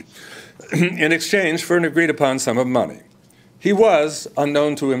enthusiasm, in exchange for an agreed-upon sum of money. He was,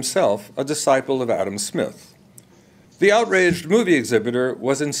 unknown to himself, a disciple of Adam Smith. The outraged movie exhibitor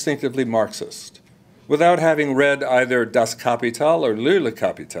was instinctively Marxist. Without having read either Das Kapital or Le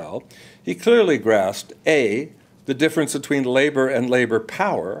Capital, he clearly grasped A, the difference between labor and labor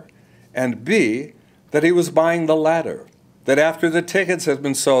power, and B, that he was buying the latter, that after the tickets had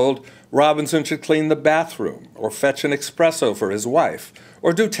been sold, Robinson should clean the bathroom, or fetch an espresso for his wife,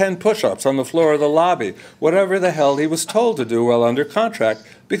 or do 10 push-ups on the floor of the lobby, whatever the hell he was told to do while under contract,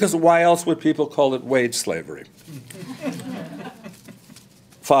 because why else would people call it wage slavery?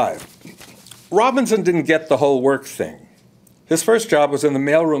 5, Robinson didn't get the whole work thing. His first job was in the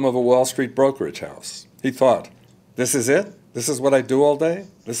mailroom of a Wall Street brokerage house. He thought, this is it? This is what I do all day?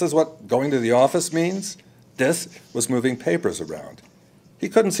 This is what going to the office means? This was moving papers around. He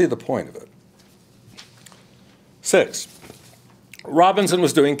couldn't see the point of it. 6, Robinson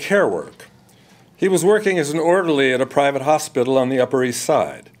was doing care work. He was working as an orderly at a private hospital on the Upper East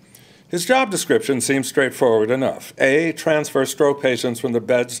Side. His job description seems straightforward enough. A, transfer stroke patients from the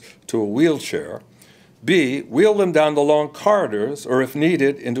beds to a wheelchair. B, wheel them down the long corridors, or if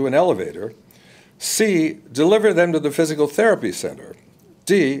needed, into an elevator. C, deliver them to the physical therapy center.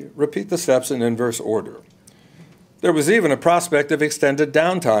 D, repeat the steps in inverse order. There was even a prospect of extended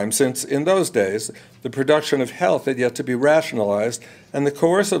downtime, since in those days, the production of health had yet to be rationalized, and the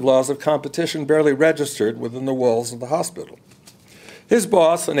coercive laws of competition barely registered within the walls of the hospital. His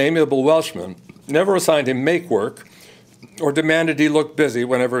boss, an amiable Welshman, never assigned him make work or demanded he look busy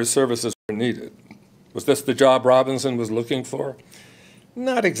whenever his services were needed. Was this the job Robinson was looking for?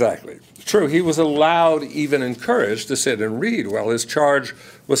 Not exactly. True, he was allowed, even encouraged, to sit and read while his charge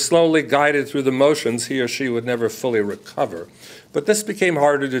was slowly guided through the motions he or she would never fully recover. But this became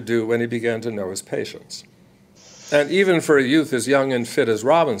harder to do when he began to know his patients. And even for a youth as young and fit as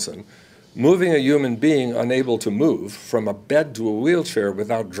Robinson, moving a human being unable to move from a bed to a wheelchair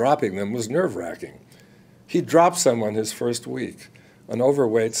without dropping them was nerve-wracking. He dropped someone his first week, an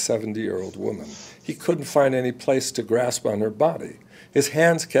overweight 70-year-old woman. He couldn't find any place to grasp on her body. His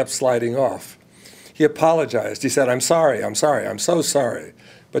hands kept sliding off. He apologized. He said, I'm sorry, I'm so sorry.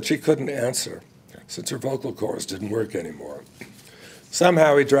 But she couldn't answer, since her vocal cords didn't work anymore.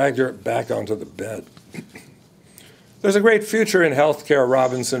 Somehow he dragged her back onto the bed. There's a great future in healthcare,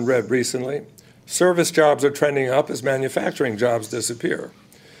 Robinson read recently. Service jobs are trending up as manufacturing jobs disappear.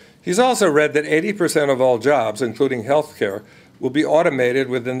 He's also read that 80% of all jobs, including healthcare, will be automated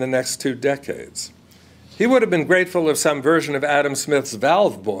within the next 2 decades. He would have been grateful if some version of Adam Smith's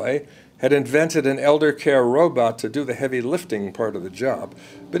Valve Boy had invented an elder care robot to do the heavy lifting part of the job.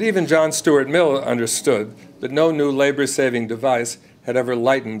 But even John Stuart Mill understood that no new labor-saving device had ever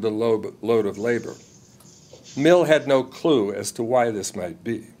lightened the load of labor. Mill had no clue as to why this might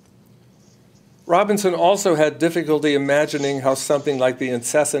be. Robinson also had difficulty imagining how something like the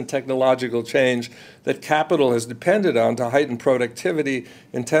incessant technological change that capital has depended on to heighten productivity,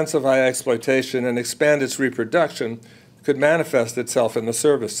 intensify exploitation, and expand its reproduction could manifest itself in the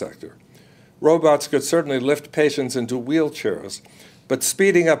service sector. Robots could certainly lift patients into wheelchairs, but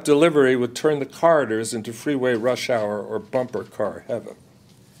speeding up delivery would turn the corridors into freeway rush hour or bumper car heaven.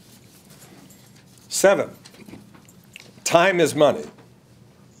 7, time is money.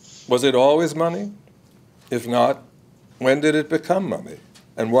 Was it always money? If not, when did it become money?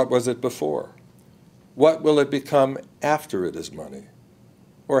 And what was it before? What will it become after it is money?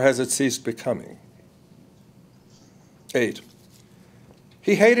 Or has it ceased becoming? 8,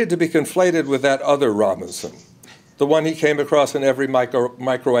 he hated to be conflated with that other Robinson, the one he came across in every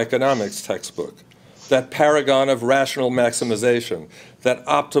microeconomics textbook, that paragon of rational maximization, that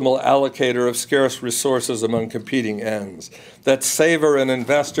optimal allocator of scarce resources among competing ends, that saver and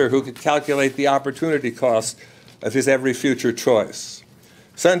investor who could calculate the opportunity cost of his every future choice.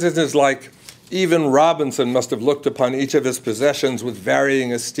 Sentences like, even Robinson must have looked upon each of his possessions with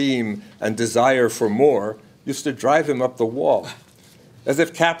varying esteem and desire for more, used to drive him up the wall, as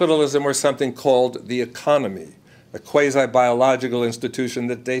if capitalism were something called the economy, a quasi-biological institution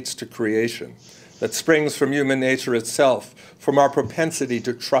that dates to creation, that springs from human nature itself, from our propensity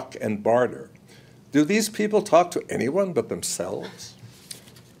to truck and barter. Do these people talk to anyone but themselves?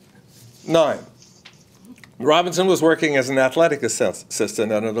 9, Robinson was working as an athletic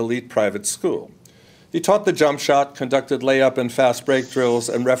assistant at an elite private school. He taught the jump shot, conducted layup and fast break drills,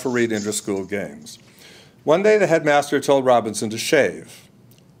 and refereed inter-school games. One day the headmaster told Robinson to shave.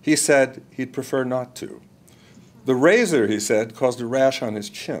 He said he'd prefer not to. The razor, he said, caused a rash on his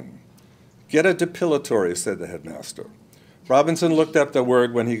chin. Get a depilatory, said the headmaster. Robinson looked up the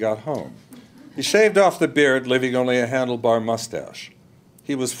word when he got home. He shaved off the beard, leaving only a handlebar mustache.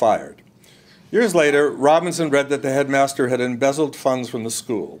 He was fired. Years later, Robinson read that the headmaster had embezzled funds from the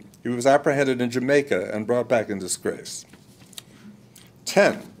school. He was apprehended in Jamaica and brought back in disgrace.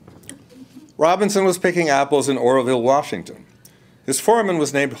 10, Robinson was picking apples in Oroville, Washington. His foreman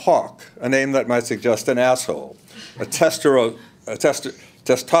was named Hawk, a name that might suggest an asshole, a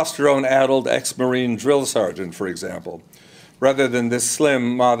testosterone-addled ex-Marine drill sergeant, for example, rather than this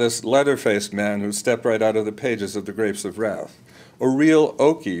slim, modest, leather-faced man who stepped right out of the pages of The Grapes of Wrath. A real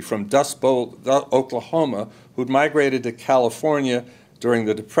Okie from Dust Bowl, Oklahoma, who'd migrated to California during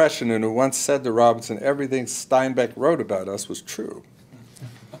the Depression and who once said to Robinson, everything Steinbeck wrote about us was true.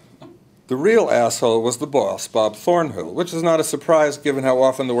 The real asshole was the boss, Bob Thornhill, which is not a surprise given how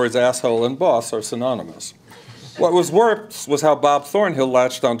often the words asshole and boss are synonymous. What was worse was how Bob Thornhill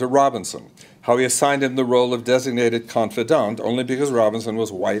latched onto Robinson, how he assigned him the role of designated confidant only because Robinson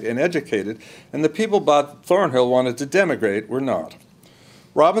was white and educated, and the people Bob Thornhill wanted to demigrate were not.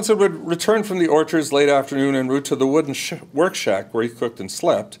 Robinson would return from the orchards late afternoon en route to the wooden work shack where he cooked and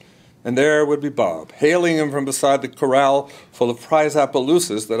slept, And there would be Bob, hailing him from beside the corral full of prize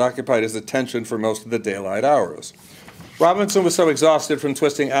Appaloosas that occupied his attention for most of the daylight hours. Robinson was so exhausted from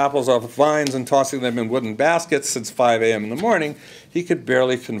twisting apples off vines and tossing them in wooden baskets since 5 a.m. in the morning, he could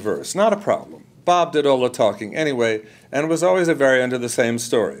barely converse. Not a problem. Bob did all the talking anyway, and it was always a variant of the same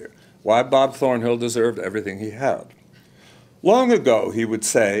story, why Bob Thornhill deserved everything he had. Long ago, he would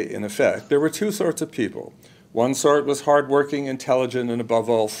say, in effect, there were two sorts of people. One sort was hardworking, intelligent, and above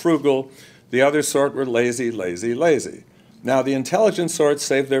all, frugal. The other sort were lazy, lazy, lazy. Now, the intelligent sort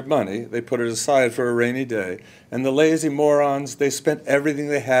saved their money. They put it aside for a rainy day. And the lazy morons, they spent everything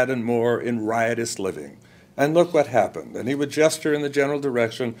they had and more in riotous living. And look what happened. And he would gesture in the general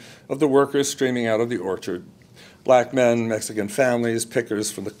direction of the workers streaming out of the orchard. Black men, Mexican families,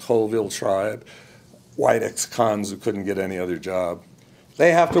 pickers from the Colville tribe, white ex-cons who couldn't get any other job.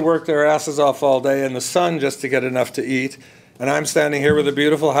 They have to work their asses off all day in the sun just to get enough to eat, and I'm standing here with a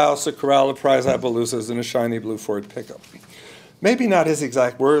beautiful house, a corral of prize Appaloosas, and a shiny blue Ford pickup. Maybe not his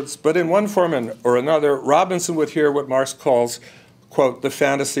exact words, but in one form or another, Robinson would hear what Marx calls, quote, the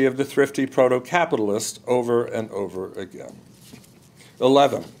fantasy of the thrifty proto-capitalist over and over again.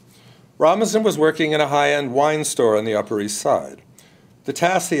 11. Robinson was working in a high-end wine store on the Upper East Side. The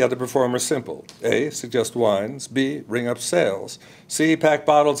tasks he had to perform are simple. A, suggest wines. B, ring up sales. C, pack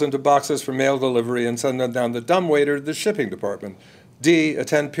bottles into boxes for mail delivery and send them down the dumbwaiter to the shipping department. D,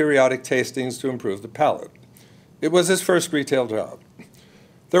 attend periodic tastings to improve the palate. It was his first retail job.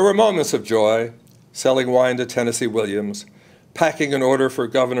 There were moments of joy, selling wine to Tennessee Williams, packing an order for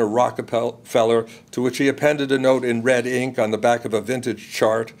Governor Rockefeller, to which he appended a note in red ink on the back of a vintage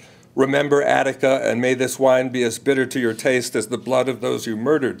chart. Remember Attica, and may this wine be as bitter to your taste as the blood of those you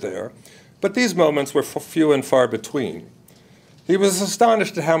murdered there. But these moments were few and far between. He was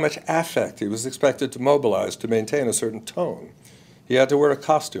astonished at how much affect he was expected to mobilize to maintain a certain tone. He had to wear a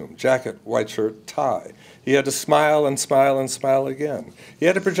costume, jacket, white shirt, tie. He had to smile and smile and smile again. He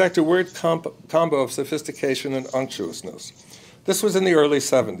had to project a weird combo of sophistication and unctuousness. This was in the early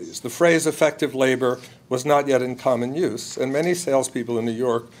 70s. The phrase effective labor was not yet in common use, and many salespeople in New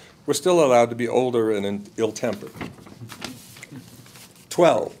York were still allowed to be older and ill-tempered.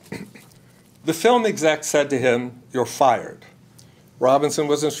 12. The film exec said to him, "You're fired." Robinson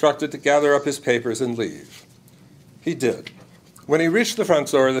was instructed to gather up his papers and leave. He did. When he reached the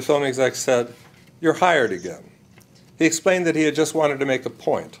front door, the film exec said, "You're hired again." He explained that he had just wanted to make a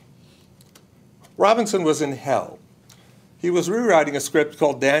point. Robinson was in hell. He was rewriting a script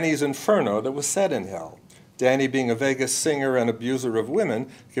called Danny's Inferno that was set in hell. Danny being a Vegas singer and abuser of women,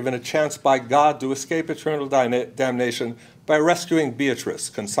 given a chance by God to escape eternal damnation by rescuing Beatrice,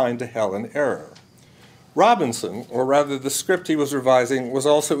 consigned to hell in error. Robinson, or rather the script he was revising, was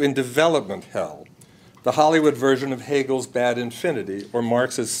also in development hell, the Hollywood version of Hegel's Bad Infinity, or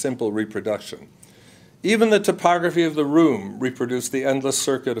Marx's Simple Reproduction. Even the topography of the room reproduced the endless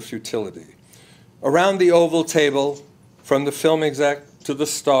circuit of futility. Around the oval table, from the film exec to the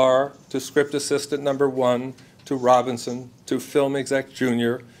star, to script assistant number 1, to Robinson, to film exec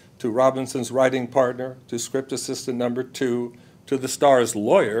junior, to Robinson's writing partner, to script assistant number 2, to the star's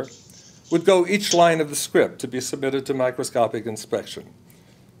lawyer, would go each line of the script to be submitted to microscopic inspection.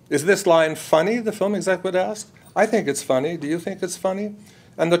 Is this line funny, the film exec would ask. I think it's funny. Do you think it's funny?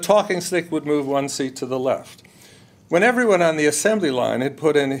 And the talking stick would move 1 seat to the left. When everyone on the assembly line had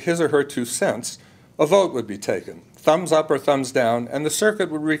put in his or her 2 cents, a vote would be taken, thumbs up or thumbs down, and the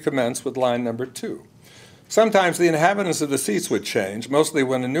circuit would recommence with line number 2. Sometimes the inhabitants of the seats would change, mostly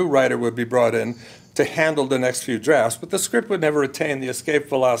when a new writer would be brought in to handle the next few drafts, but the script would never attain the escape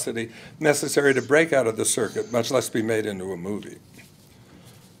velocity necessary to break out of the circuit, much less be made into a movie.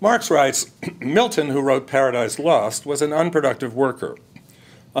 Marx writes, Milton, who wrote Paradise Lost, was an unproductive worker.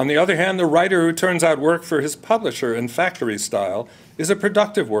 On the other hand, the writer who turns out work for his publisher in factory style is a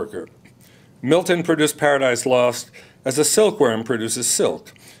productive worker. Milton produced Paradise Lost as a silkworm produces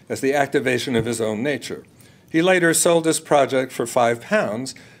silk, as the activation of his own nature. He later sold his project for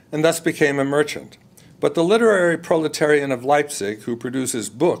 £5 and thus became a merchant. But the literary proletarian of Leipzig, who produces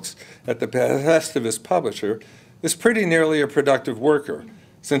books at the behest of his publisher, is pretty nearly a productive worker,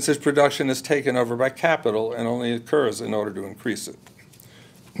 since his production is taken over by capital and only occurs in order to increase it.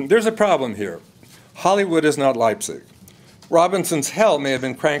 There's a problem here. Hollywood is not Leipzig. Robinson's hell may have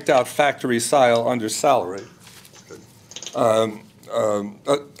been cranked out factory style under salary,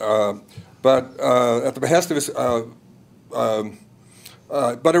 but at the behest of his,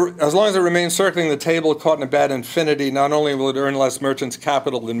 but as long as it remains circling the table caught in a bad infinity, not only will it earn less merchants'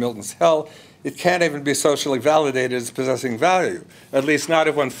 capital than Milton's hell, It can't even be socially validated as possessing value, at least not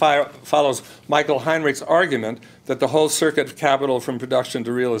if one follows Michael Heinrich's argument that the whole circuit of capital from production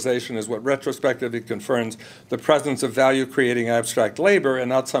to realization is what retrospectively confirms the presence of value-creating abstract labor and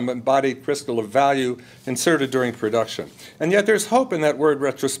not some embodied crystal of value inserted during production. And yet there's hope in that word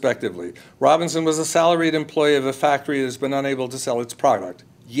retrospectively. Robinson was a salaried employee of a factory that has been unable to sell its product,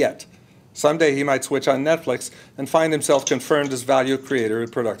 yet. Someday he might switch on Netflix and find himself confirmed as value creator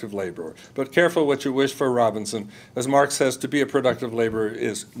and productive laborer. But careful what you wish for Robinson. As Marx says, to be a productive laborer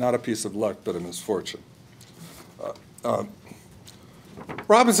is not a piece of luck, but a misfortune.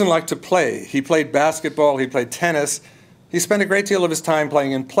 Robinson liked to play. He played basketball, he played tennis. He spent a great deal of his time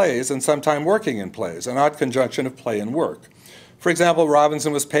playing in plays and some time working in plays, an odd conjunction of play and work. For example,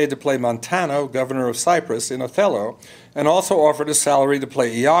 Robinson was paid to play Montano, governor of Cyprus, in Othello, and also offered a salary to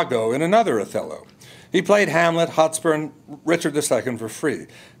play Iago in another Othello. He played Hamlet, Hotspur, and Richard II for free,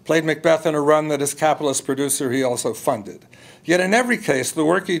 played Macbeth in a run that as capitalist producer he also funded. Yet in every case, the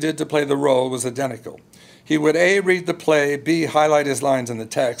work he did to play the role was identical. He would A, read the play, B, highlight his lines in the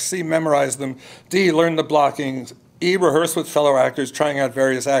text, C, memorize them, D, learn the blocking, E, rehearse with fellow actors, trying out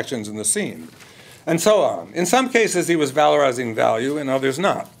various actions in the scene, and so on. In some cases, he was valorizing value, in others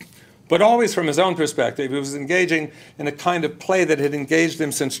not. But always from his own perspective, he was engaging in a kind of play that had engaged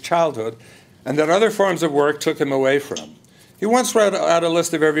him since childhood and that other forms of work took him away from. He once wrote out a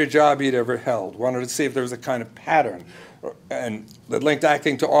list of every job he'd ever held, wanted to see if there was a kind of pattern and that linked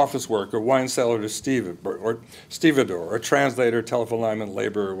acting to office work or wine cellar to stevedore or translator, telephone lineman,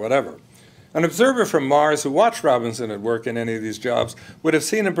 laborer, or whatever. An observer from Mars who watched Robinson at work in any of these jobs would have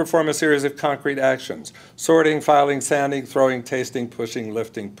seen him perform a series of concrete actions: sorting, filing, sanding, throwing, tasting, pushing,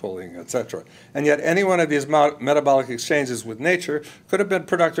 lifting, pulling, etc. And yet any one of these metabolic exchanges with nature could have been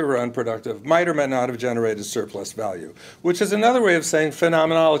productive or unproductive, might or might not have generated surplus value, which is another way of saying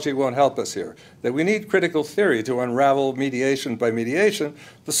phenomenology won't help us here, that we need critical theory to unravel mediation by mediation,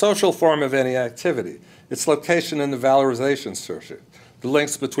 the social form of any activity, its location in the valorization circuit, the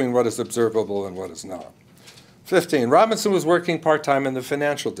links between what is observable and what is not. 15, Robinson was working part-time in the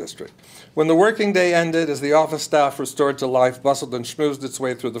financial district. When the working day ended, as the office staff restored to life bustled and schmoozed its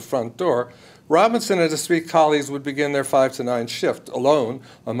way through the front door, Robinson and his 3 colleagues would begin their 5 to 9 shift, alone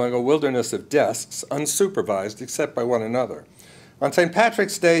among a wilderness of desks, unsupervised except by one another. On St.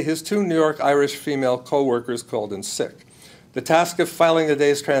 Patrick's Day, his 2 New York Irish female co-workers called in sick. The task of filing the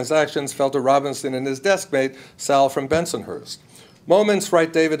day's transactions fell to Robinson and his deskmate, Sal from Bensonhurst. Moments,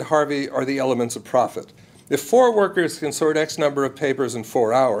 write David Harvey, are the elements of profit. If 4 workers can sort X number of papers in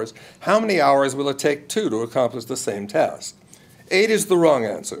 4 hours, how many hours will it take 2 to accomplish the same task? 8 is the wrong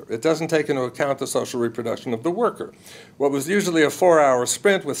answer. It doesn't take into account the social reproduction of the worker. What was usually a 4-hour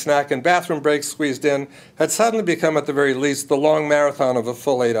sprint with snack and bathroom breaks squeezed in had suddenly become, at the very least, the long marathon of a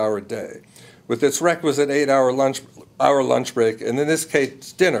full 8-hour day, with its requisite 8-hour lunch break, and in this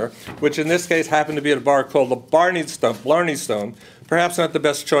case, dinner, which in this case happened to be at a bar called the Blarney Stone, perhaps not the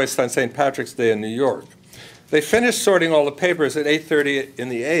best choice on St. Patrick's Day in New York. They finished sorting all the papers at 8:30 in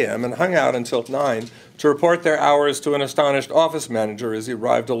the a.m. and hung out until 9 to report their hours to an astonished office manager as he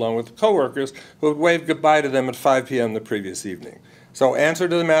arrived along with coworkers who had waved goodbye to them at 5 p.m. the previous evening. So answer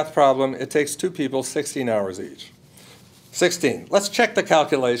to the math problem, it takes 2 people 16 hours each. 16, let's check the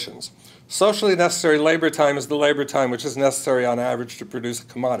calculations. Socially necessary labor time is the labor time which is necessary on average to produce a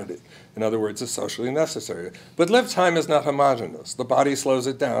commodity. In other words, it's socially necessary. But lived time is not homogeneous. The body slows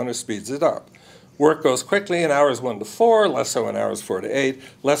it down or speeds it up. Work goes quickly in hours 1 to 4, less so in hours 4 to 8,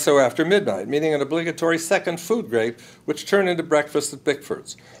 less so after midnight, meaning an obligatory second food break, which turned into breakfast at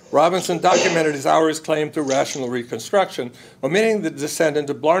Bickford's. Robinson documented his hours claimed through rational reconstruction, omitting the descent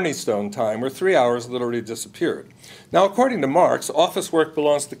into Blarney Stone time, where 3 hours literally disappeared. Now, according to Marx, office work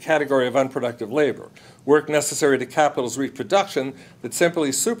belongs to the category of unproductive labor, work necessary to capital's reproduction that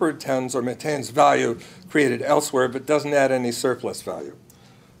simply superintends or maintains value created elsewhere but doesn't add any surplus value.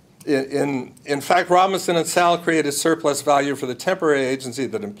 In fact, Robinson and Sal created surplus value for the temporary agency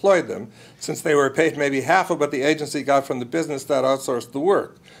that employed them, since they were paid maybe half of what the agency got from the business that outsourced the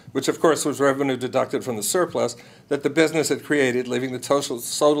work, which of course was revenue deducted from the surplus that the business had created, leaving the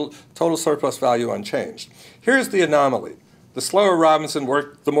total surplus value unchanged. Here's the anomaly. The slower Robinson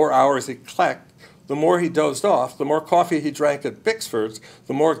worked, the more hours he clacked, the more he dozed off, the more coffee he drank at Bickford's,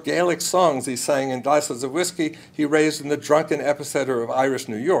 the more Gaelic songs he sang in glasses of whiskey he raised in the drunken epicenter of Irish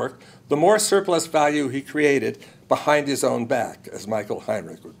New York, the more surplus value he created behind his own back, as Michael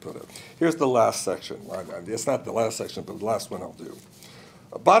Heinrich would put it. Here's the last section. It's not the last section, but the last one I'll do.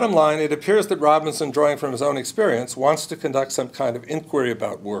 Bottom line, it appears that Robinson, drawing from his own experience, wants to conduct some kind of inquiry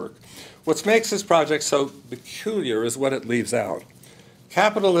about work. What makes his project so peculiar is what it leaves out.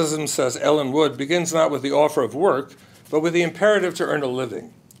 Capitalism, says Ellen Wood, begins not with the offer of work, but with the imperative to earn a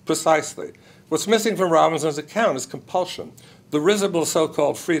living. Precisely. What's missing from Robinson's account is compulsion, the risible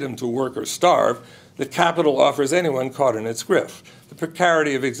so-called freedom to work or starve that capital offers anyone caught in its grip, the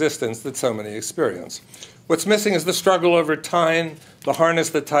precarity of existence that so many experience. What's missing is the struggle over time, the harness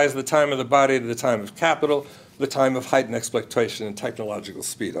that ties the time of the body to the time of capital, the time of heightened exploitation and technological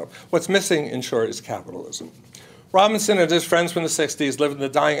speed-up. What's missing, in short, is capitalism. Robinson and his friends from the 60s lived in the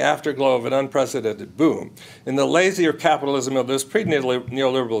dying afterglow of an unprecedented boom. In the lazier capitalism of those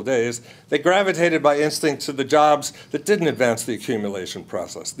pre-neoliberal days, they gravitated by instinct to the jobs that didn't advance the accumulation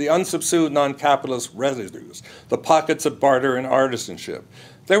process, the unsubsued non-capitalist residues, the pockets of barter and artisanship.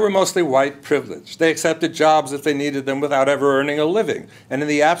 They were mostly white privilege. They accepted jobs if they needed them without ever earning a living. And in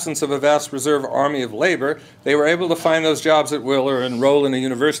the absence of a vast reserve army of labor, they were able to find those jobs at will or enroll in a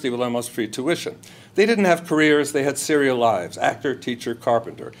university with almost free tuition. They didn't have careers, they had serial lives, actor, teacher,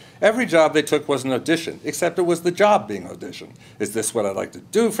 carpenter. Every job they took was an audition, except it was the job being auditioned. Is this what I'd like to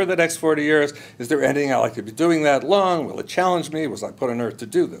do for the next 40 years? Is there anything I'd like to be doing that long? Will it challenge me? Was I put on earth to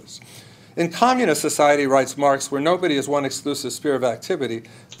do this? In communist society, writes Marx, where nobody is one exclusive sphere of activity,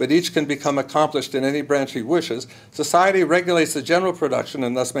 but each can become accomplished in any branch he wishes, society regulates the general production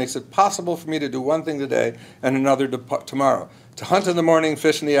and thus makes it possible for me to do one thing today and another tomorrow. To hunt in the morning,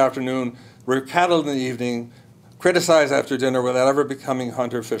 fish in the afternoon, rear cattle in the evening, criticize after dinner without ever becoming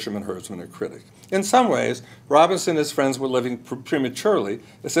hunter, fisherman, herdsman, or critic. In some ways, Robinson and his friends were living prematurely,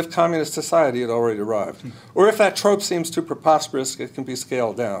 as if communist society had already arrived. Or if that trope seems too preposterous, it can be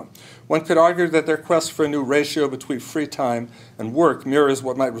scaled down. One could argue that their quest for a new ratio between free time and work mirrors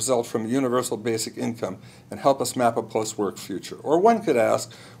what might result from a universal basic income and help us map a post-work future. Or one could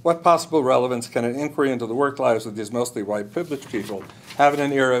ask, what possible relevance can an inquiry into the work lives of these mostly white privileged people have in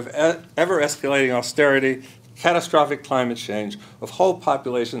an era of ever-escalating austerity, catastrophic climate change, of whole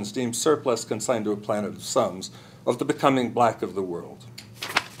populations deemed surplus consigned to a planet of sums, of the becoming black of the world.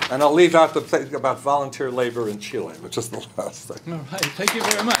 And I'll leave out the thing about volunteer labor in Chile, which is the last thing. All right, thank you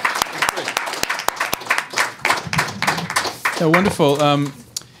very much. That's great. Wonderful.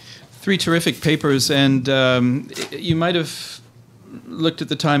 3 terrific papers, and you might have looked at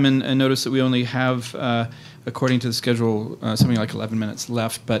the time and noticed that we only have according to the schedule, something like 11 minutes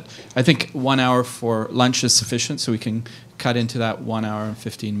left. But I think 1 hour for lunch is sufficient, so we can cut into that 1 hour and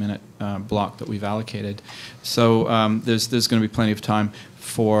 15-minute block that we've allocated. So there's going to be plenty of time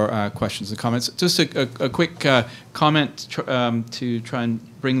for questions and comments. Just a quick comment to try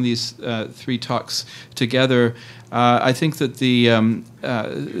and bring these 3 talks together. I think that the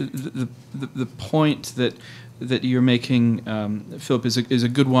point that you're making, Philip, is a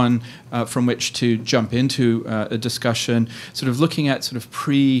good one from which to jump into a discussion, sort of looking at sort of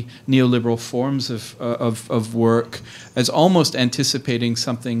pre-neoliberal forms of work as almost anticipating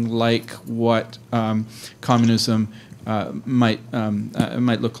something like what communism might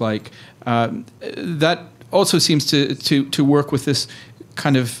look like. That also seems to work with this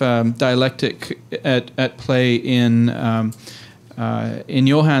kind of dialectic at play in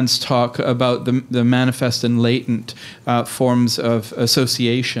Johan's talk about the manifest and latent forms of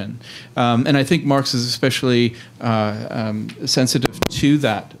association. And I think Marx is especially sensitive to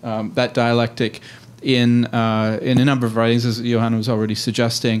that dialectic in a number of writings, as Johan was already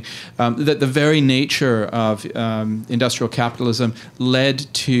suggesting, that the very nature of industrial capitalism led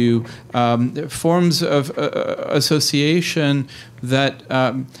to forms of association that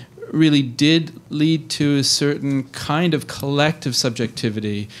really did lead to a certain kind of collective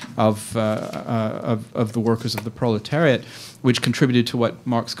subjectivity of the workers of the proletariat, which contributed to what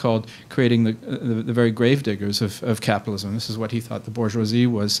Marx called creating the very gravediggers of capitalism. This is what he thought the bourgeoisie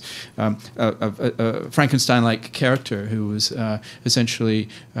was, a Frankenstein-like character who was essentially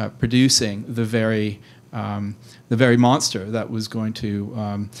producing the very monster that was going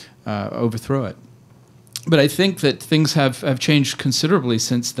to overthrow it. But I think that things have changed considerably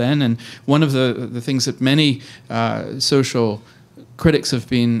since then, and one of the things that many social critics have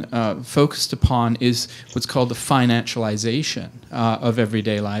been focused upon is what's called the financialization of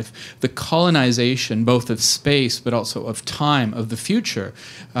everyday life, the colonization both of space but also of time, of the future,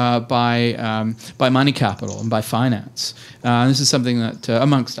 by money capital and by finance. This is something that,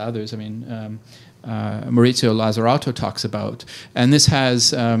 amongst others, I mean, Maurizio Lazzarato talks about. And this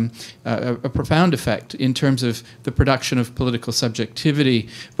has a profound effect in terms of the production of political subjectivity,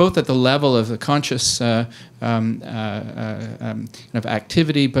 both at the level of the conscious kind of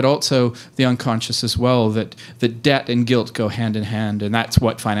activity, but also the unconscious as well, that debt and guilt go hand in hand, and that's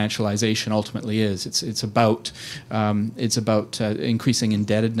what financialization ultimately is. It's about increasing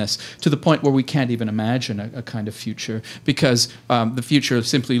indebtedness to the point where we can't even imagine a kind of future, because the future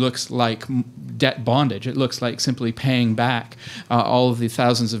simply looks like debt bondage. It looks like simply paying back all of the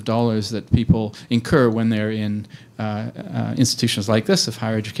thousands of dollars that people incur when they're in institutions like this of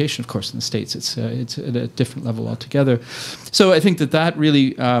higher education. Of course, in the States, it's at a different level altogether. So I think that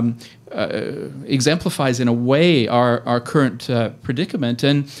really exemplifies, in a way, our current predicament,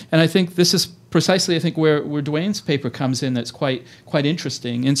 and I think this is precisely, I think, where Duane's paper comes in. That's quite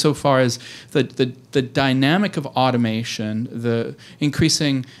interesting insofar as the dynamic of automation, the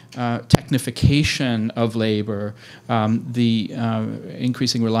increasing technification of labor, the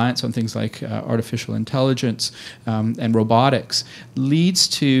increasing reliance on things like artificial intelligence and robotics leads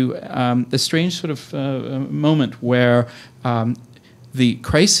to the strange sort of moment where the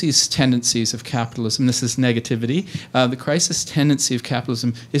crisis tendencies of capitalism, this is negativity, the crisis tendency of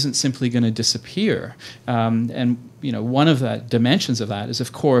capitalism isn't simply going to disappear. And one of the dimensions of that is,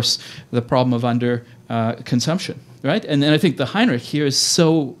 of course, the problem of under consumption, right? And then I think the Heinrich here is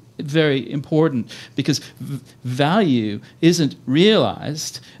so very important, because value isn't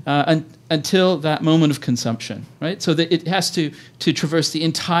realized until that moment of consumption, right? So that it has to traverse the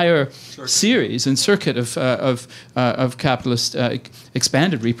entire series and circuit of capitalist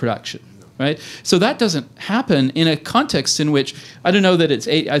expanded reproduction, right? So that doesn't happen in a context in which, I don't know that it's,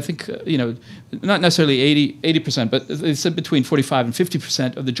 I think, not necessarily 80%, but it's between 45 and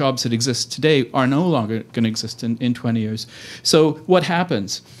 50% of the jobs that exist today are no longer going to exist in 20 years. So what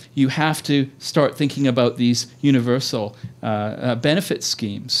happens? You have to start thinking about these universal benefit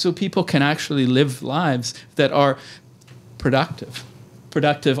schemes so people can actually live lives that are productive.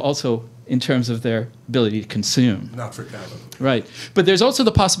 Productive also in terms of their ability to consume. Not for capital. Right. But there's also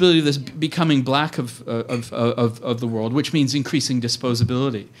the possibility of this becoming black of the world, which means increasing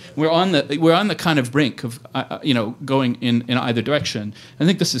disposability. We're on the kind of brink of going in either direction. I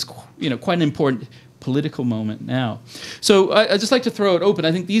think this is quite an important political moment now. So I'd just like to throw it open.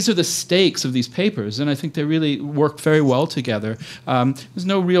 I think these are the stakes of these papers, and I think they really work very well together. There's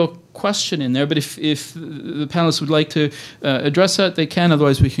no real question in there, but if the panelists would like to address that, they can.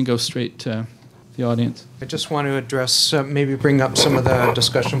 Otherwise, we can go straight to the audience. I just want to address, maybe bring up some of the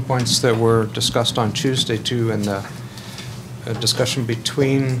discussion points that were discussed on Tuesday, too, and the discussion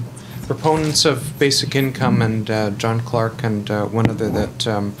between proponents of basic income and John Clark and one other that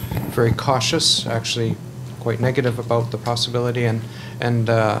very cautious, actually quite negative about the possibility, and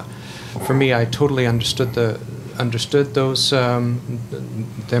for me, I totally understood those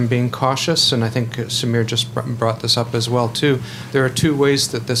them being cautious, and I think Samir just brought this up as well too. There are two ways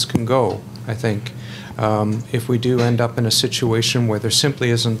that this can go, I think. If we do end up in a situation where there simply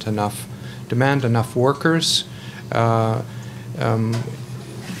isn't enough demand, enough workers,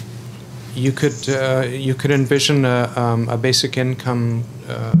 you could envision a basic income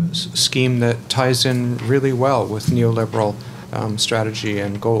scheme that ties in really well with neoliberal strategy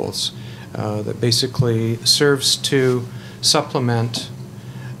and goals, that basically serves to supplement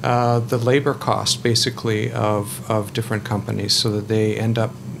the labor cost, basically, of different companies, so that they end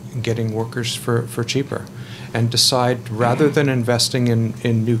up getting workers for cheaper, and decide, rather than investing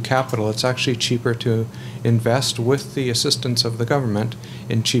in new capital, it's actually cheaper to invest with the assistance of the government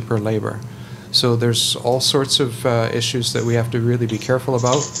in cheaper labor. So there's all sorts of issues that we have to really be careful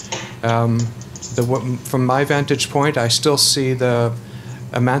about. From my vantage point, I still see the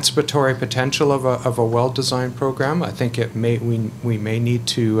emancipatory potential of a well-designed program. I think we may need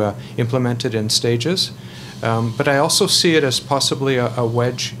to implement it in stages, but I also see it as possibly a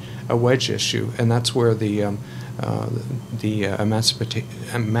wedge issue, and that's where the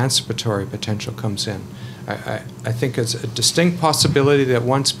emancipatory potential comes in. I think it's a distinct possibility that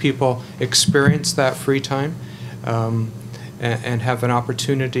once people experience that free time and have an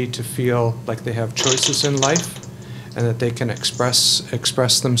opportunity to feel like they have choices in life and that they can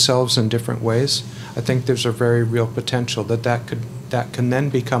express themselves in different ways, I think there's a very real potential that can then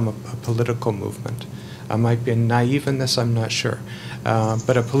become a political movement. I might be naive in this, I'm not sure,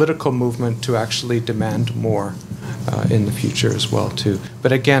 but a political movement to actually demand more in the future as well too.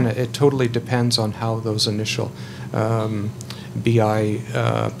 But again, it totally depends on how those initial BI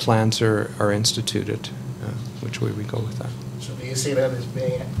plans are instituted, which way we go with that. So do you see that as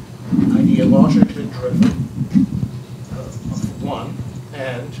being ideologically driven, one,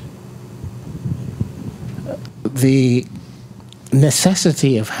 and the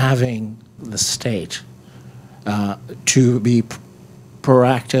necessity of having the state to be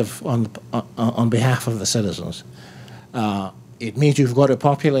proactive on behalf of the citizens. It means you've got to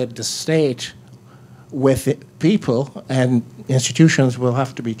populate the state with people, and institutions will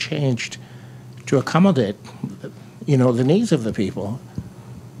have to be changed to accommodate, the needs of the people.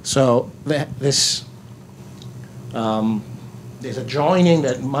 So there's a joining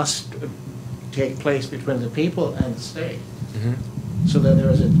that must take place between the people and the state, so that there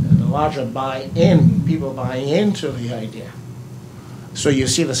is a larger buy-in, people buying into the idea. So you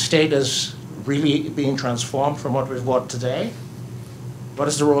see the state as really being transformed from what we've got today. What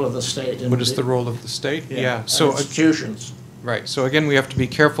is the role of the state? What is the role of the state? Yeah. So institutions. Right. So again, we have to be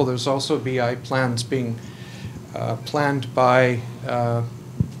careful. There's also BI plans being planned by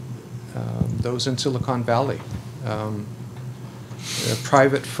those in Silicon Valley.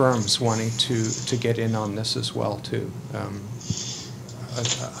 Private firms wanting to get in on this as well too.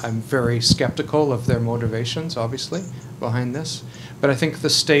 I'm very skeptical of their motivations, obviously, behind this, but I think the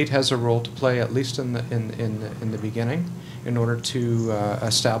state has a role to play, at least in the beginning, in order to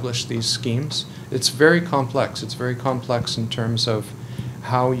establish these schemes. It's very complex. It's very complex in terms of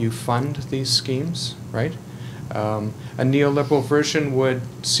how you fund these schemes, right? A neoliberal version would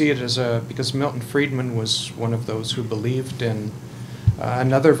see it as because Milton Friedman was one of those who believed in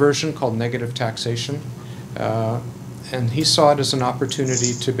another version called negative taxation. And he saw it as an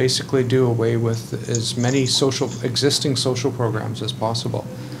opportunity to basically do away with as many existing social programs as possible,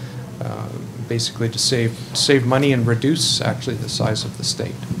 basically to save money and reduce actually the size of the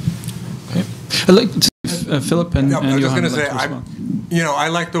state. Okay. I'd like to Philip and I was just Johan going to say, well. I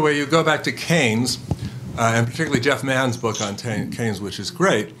like the way you go back to Keynes, and particularly Jeff Mann's book on Keynes, which is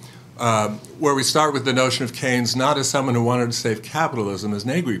great, where we start with the notion of Keynes not as someone who wanted to save capitalism, as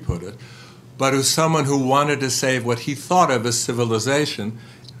Negri put it, but as someone who wanted to save what he thought of as civilization,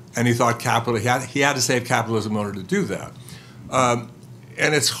 and he thought he had to save capitalism in order to do that. And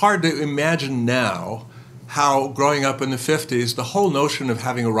it's hard to imagine now how, growing up in the 50s, the whole notion of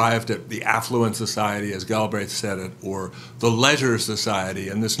having arrived at the affluent society, as Galbraith said it, or the leisure society,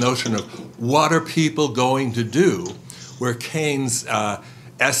 and this notion of what are people going to do, where Keynes'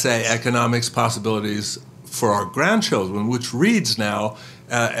 essay, Economics Possibilities for Our Grandchildren, which reads now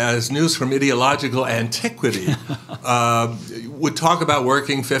as news from ideological antiquity, would talk about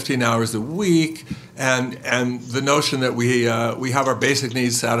working 15 hours a week and the notion that we have our basic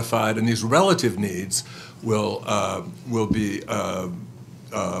needs satisfied and these relative needs will be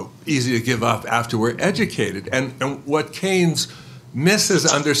easy to give up after we're educated. And what Keynes misses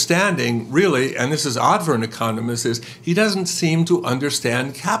understanding, really, and this is odd for an economist, is he doesn't seem to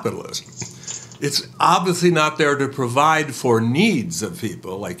understand capitalism. It's obviously not there to provide for needs of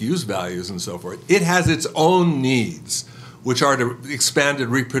people, like use values and so forth. It has its own needs, which are to expanded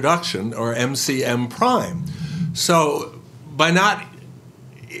reproduction, or MCM prime. So by not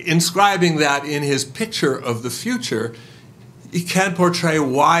inscribing that in his picture of the future, he can't portray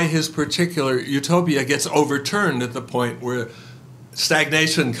why his particular utopia gets overturned at the point where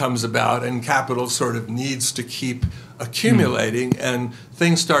stagnation comes about and capital sort of needs to keep accumulating and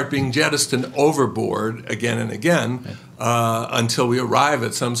things start being jettisoned overboard again and again until we arrive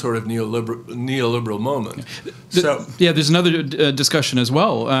at some sort of neoliberal moment. There's another discussion as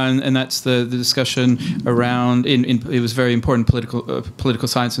well, and that's the discussion around, it was very important political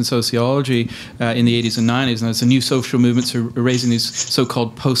science and sociology in the 80s and 90s, and there's a new social movements are raising these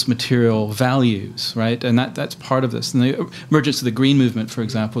so-called post-material values, right? And that's part of this. And the emergence of the green movement, for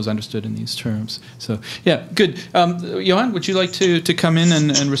example, is understood in these terms. So, yeah, good. Johan, would you like to come in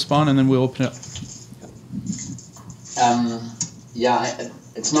and respond, and then we'll open it up?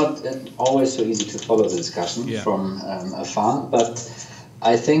 It's not always so easy to follow the discussion from afar, but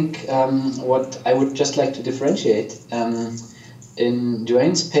I think what I would just like to differentiate, in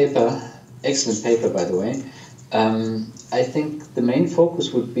Duane's paper, excellent paper by the way, I think the main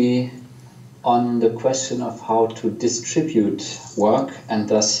focus would be on the question of how to distribute work and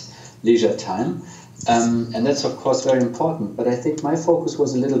thus leisure time. And that's of course very important, but I think my focus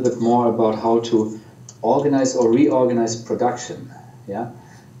was a little bit more about how to organize or reorganize production.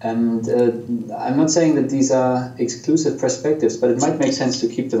 And I'm not saying that these are exclusive perspectives, but it might make sense to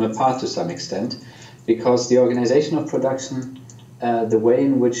keep them apart to some extent, because the organization of production, the way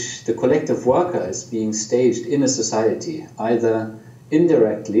in which the collective worker is being staged in a society, either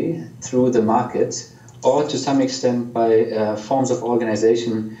indirectly through the market or to some extent by forms of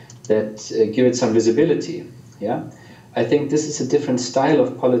organization that give it some visibility. I think this is a different style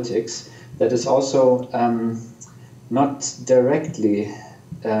of politics that is also not directly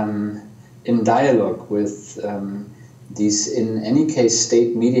in dialogue with these, in any case,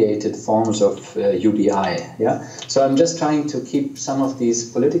 state-mediated forms of UBI. Yeah. So I'm just trying to keep some of these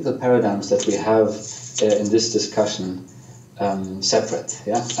political paradigms that we have in this discussion separate.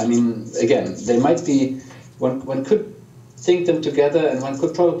 Yeah. I mean, again, they might be. One could think them together, and one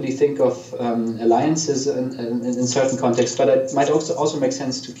could probably think of alliances in certain contexts. But it might also make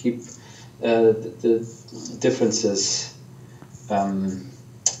sense to keep the differences,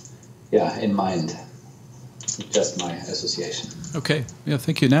 in mind. Just my association. Okay. Yeah.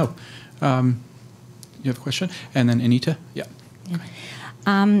 Thank you. Now, you have a question, and then Anita. Yeah.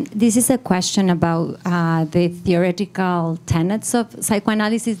 This is a question about the theoretical tenets of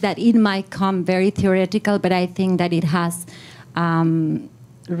psychoanalysis, that it might come very theoretical, but I think that it has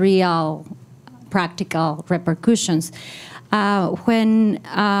real practical repercussions. When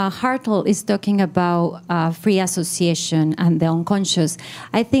Hartle is talking about free association and the unconscious,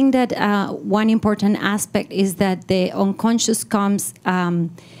 I think that one important aspect is that the unconscious comes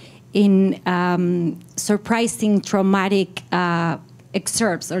in surprising traumatic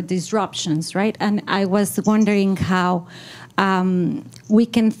excerpts or disruptions, right? And I was wondering how we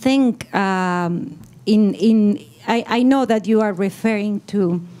can think I know that you are referring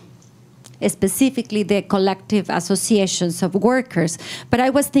to specifically the collective associations of workers, but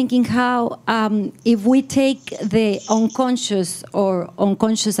I was thinking how if we take the unconscious or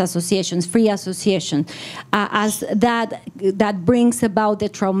unconscious associations, free association, as that brings about the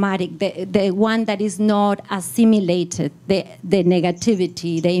traumatic, the one that is not assimilated, the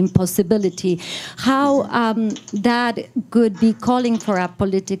negativity, the impossibility, how that could be calling for a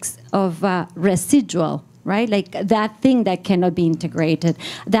politics of residual, right? Like that thing that cannot be integrated,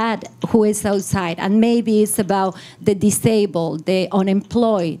 that who is outside. And maybe it's about the disabled, the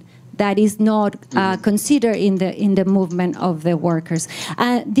unemployed, that is not considered in the movement of the workers.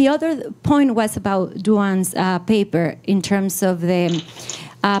 The other point was about Duane's paper in terms of the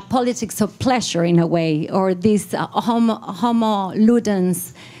politics of pleasure in a way, or this homo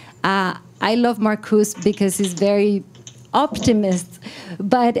ludens. I love Marcuse because he's very optimist,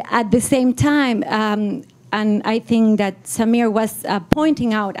 but at the same time, and I think that Samir was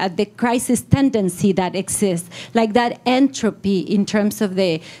pointing out at the crisis tendency that exists, like that entropy in terms of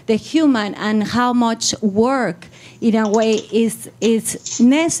the human, and how much work, in a way, is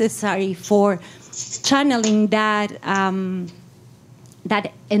necessary for channeling that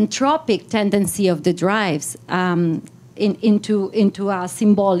that entropic tendency of the drives into a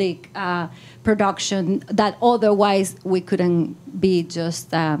symbolic production that otherwise we couldn't be just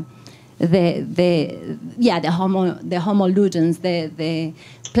the homo ludens, the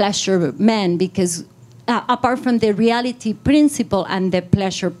pleasure men, because apart from the reality principle and the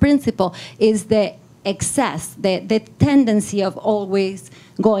pleasure principle is the excess, the tendency of always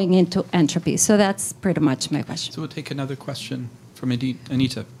going into entropy. So that's pretty much my question. So we'll take another question from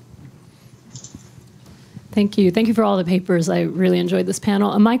Anita. Thank you. Thank you for all the papers. I really enjoyed this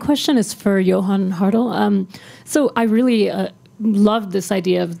panel. My question is for Johan Hartle. So I really loved this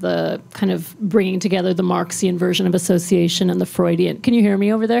idea of the kind of bringing together the Marxian version of association and the Freudian. Can you hear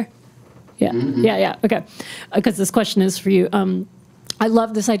me over there? Yeah. Mm-hmm. Yeah. Okay. Because this question is for you. I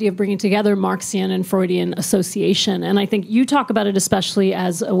love this idea of bringing together Marxian and Freudian association. And I think you talk about it especially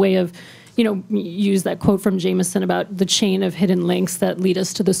as a way of, use that quote from Jameson about the chain of hidden links that lead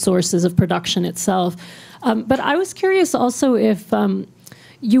us to the sources of production itself. But I was curious also if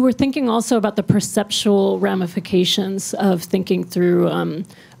you were thinking also about the perceptual ramifications of thinking through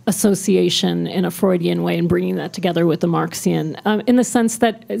association in a Freudian way and bringing that together with the Marxian, in the sense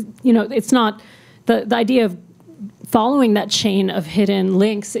that, it's not, the idea of following that chain of hidden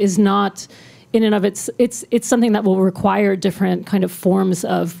links is not in and of it's something that will require different kind of forms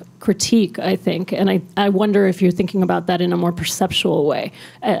of critique, I think. And I wonder if you're thinking about that in a more perceptual way,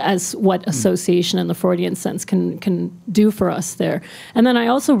 as what association in the Freudian sense can do for us there. And then I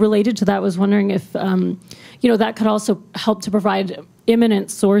also, related to that, was wondering if that could also help to provide imminent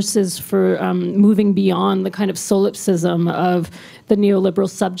sources for moving beyond the kind of solipsism of the neoliberal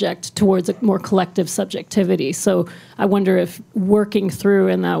subject towards a more collective subjectivity. So I wonder if working through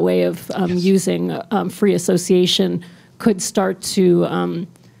in that way of using free association could start to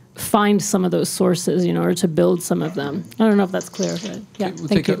find some of those sources, or to build some of them. I don't know if that's clear, but yeah. Okay, we'll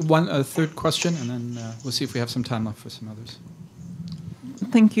take a third question, and then we'll see if we have some time left for some others.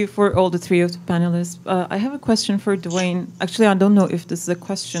 Thank you for all the three of the panelists. I have a question for Duane. Actually, I don't know if this is a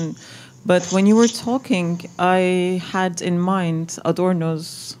question, but when you were talking, I had in mind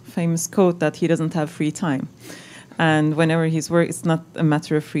Adorno's famous quote that he doesn't have free time. And whenever he's work, it's not a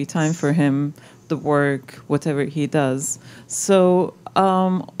matter of free time for him, the work, whatever he does. So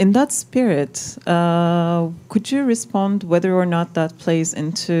in that spirit, could you respond whether or not that plays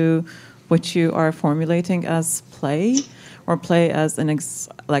into what you are formulating as play, or play as an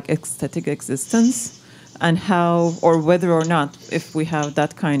like aesthetic existence, and how, or whether or not, if we have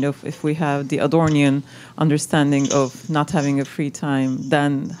that kind of, if we have the Adornian understanding of not having a free time,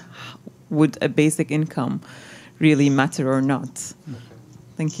 then would a basic income really matter or not? Okay.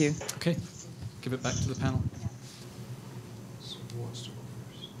 Thank you. Okay, give it back to the panel.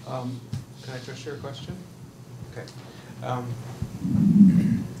 Can I address your question? Okay.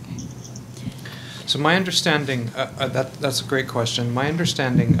 So my understanding, that's a great question. My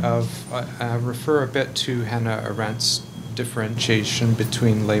understanding of, refer a bit to Hannah Arendt's differentiation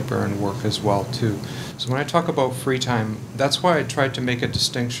between labor and work as well too. So when I talk about free time, that's why I tried to make a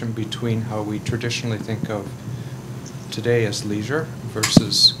distinction between how we traditionally think of today as leisure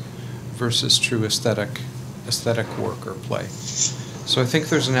versus true aesthetic work or play. So I think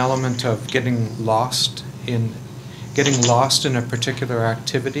there's an element of getting lost in a particular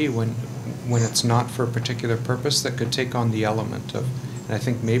activity when it's not for a particular purpose that could take on the element of, and I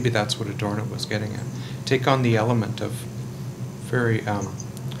think maybe that's what Adorno was getting at, take on the element of very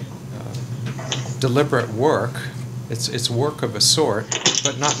deliberate work. It's work of a sort,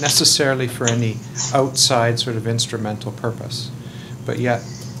 but not necessarily for any outside sort of instrumental purpose. But yet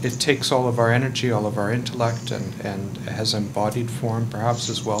it takes all of our energy, all of our intellect, and has embodied form perhaps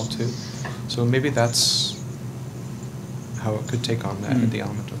as well too. So maybe that's how it could take on the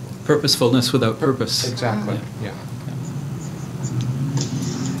element of work. Purposefulness without purpose. Exactly, yeah.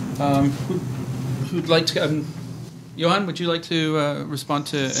 Who'd like to, Johan, would you like to respond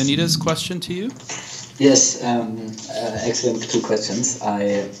to Anita's question to you? Yes, excellent two questions.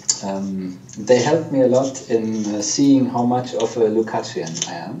 They helped me a lot in seeing how much of a Lukácsian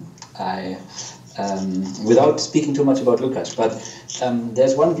I am. Without speaking too much about Lukács, but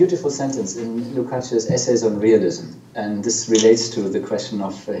there's one beautiful sentence in Lukács's Essays on Realism, and this relates to the question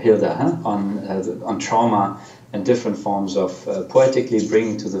of Hilda on trauma and different forms of poetically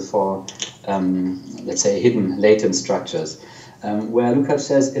bringing to the fore, let's say, hidden, latent structures. Where Lukács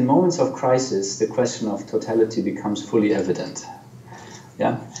says, in moments of crisis, the question of totality becomes fully evident.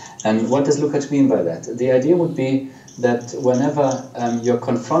 Yeah, and what does Lukács mean by that? The idea would be that whenever you're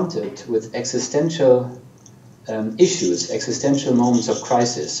confronted with existential issues, existential moments of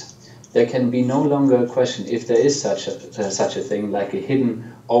crisis, there can be no longer a question if there is such a thing like a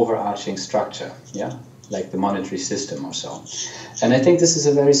hidden overarching structure. Yeah, like the monetary system or so. And I think this is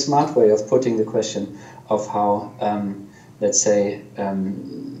a very smart way of putting the question of how. Let's say,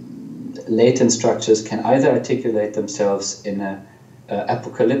 latent structures can either articulate themselves in a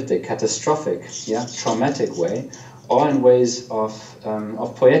apocalyptic, catastrophic, traumatic way, or in ways of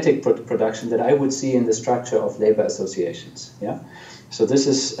poetic production that I would see in the structure of labor associations. Yeah, so this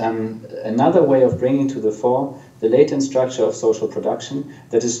is another way of bringing to the fore the latent structure of social production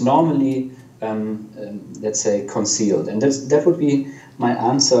that is normally, let's say, concealed. And that would be my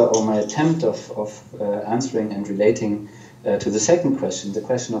answer or my attempt of answering and relating to the second question, the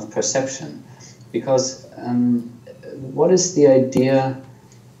question of perception. Because what is the idea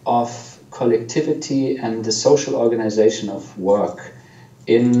of collectivity and the social organization of work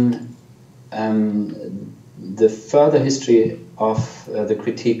in the further history of the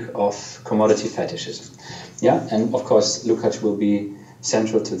critique of commodity fetishism? Yeah, and of course Lukács will be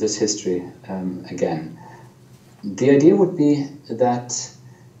central to this history again. The idea would be that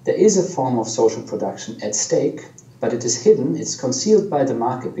there is a form of social production at stake, but it is hidden, it's concealed by the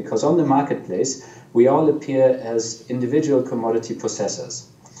market, because on the marketplace we all appear as individual commodity possessors.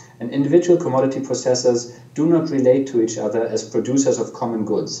 And individual commodity possessors do not relate to each other as producers of common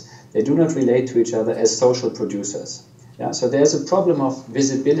goods. They do not relate to each other as social producers. Yeah? So there's a problem of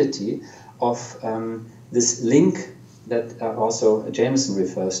visibility of this link that also Jameson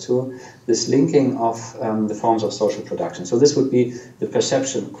refers to, this linking of the forms of social production. So this would be the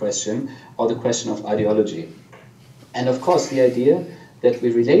perception question, or the question of ideology. And of course, the idea that we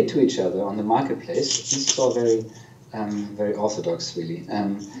relate to each other on the marketplace, this is all very, very orthodox, really,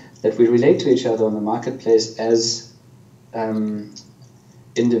 that we relate to each other on the marketplace as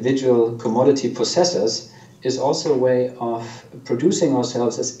individual commodity possessors is also a way of producing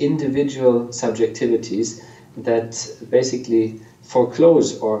ourselves as individual subjectivities that basically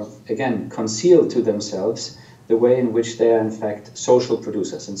foreclose or, again, conceal to themselves the way in which they are, in fact, social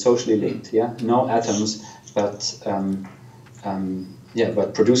producers and socially linked. Yeah, no atoms, but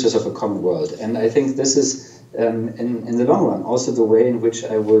but producers of a common world. And I think this is, in the long run, also the way in which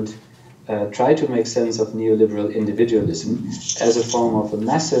I would try to make sense of neoliberal individualism as a form of a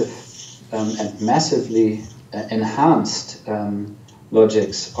massive and massively enhanced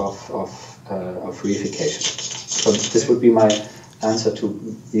logics of reification. So this would be my answer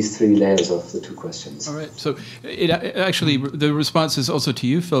to these three layers of the two questions. All right. So actually, the response is also to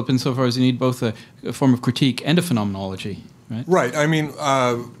you, Philip, insofar as you need both a form of critique and a phenomenology, right? Right. I mean,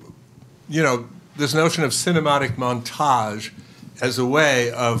 you know, this notion of cinematic montage as a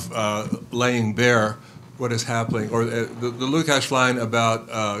way of laying bare what is happening, or the Lukács line about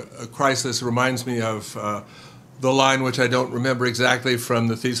a crisis reminds me of the line which I don't remember exactly from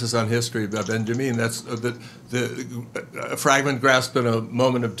the thesis on history by Benjamin. That's a fragment grasped in a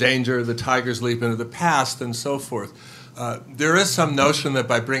moment of danger, the tigers leap into the past, and so forth. There is some notion that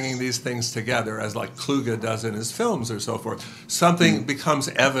by bringing these things together, as like Kluge does in his films or so forth, something becomes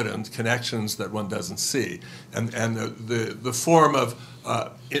evident, connections that one doesn't see. And the form of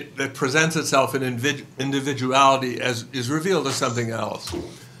that presents itself in individuality as is revealed as something else.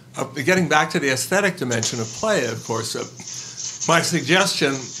 Getting back to the aesthetic dimension of play, of course, my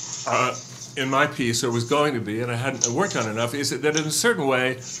suggestion in my piece, or was going to be, and I hadn't worked on enough, is that in a certain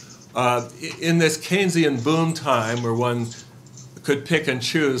way, in this Keynesian boom time where one could pick and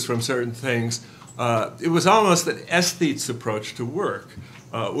choose from certain things, it was almost an aesthete's approach to work,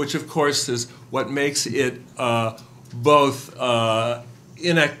 which of course is what makes it both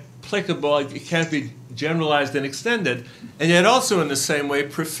inapplicable, it can't be generalized and extended, and yet also in the same way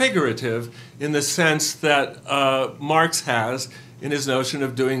prefigurative in the sense that Marx has in his notion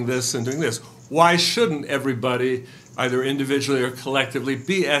of doing this and doing this. Why shouldn't everybody, either individually or collectively,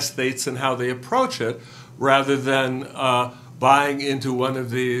 be aesthetes in how they approach it, rather than buying into one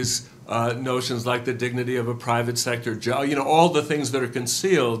of these notions like the dignity of a private sector job, you know, all the things that are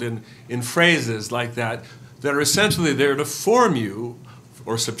concealed in phrases like that, that are essentially there to form you,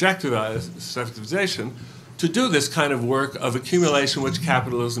 or subjectivization, to do this kind of work of accumulation which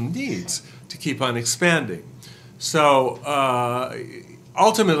capitalism needs to keep on expanding. So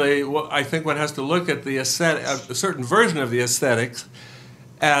ultimately, I think one has to look at the aesthetic, a certain version of the aesthetics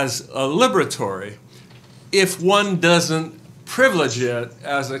as a liberatory, if one doesn't privilege it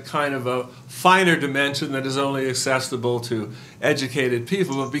as a kind of a finer dimension that is only accessible to educated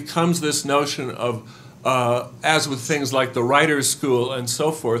people, but becomes this notion of as with things like the writer's school and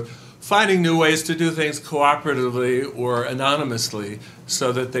so forth, finding new ways to do things cooperatively or anonymously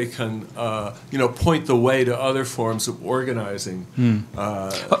so that they can, you know, point the way to other forms of organizing.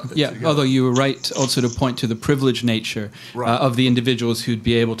 Yeah, although you were right also to point to the privileged nature of the individuals who'd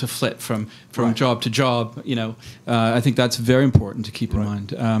be able to flit from job to job. You know, I think that's very important to keep in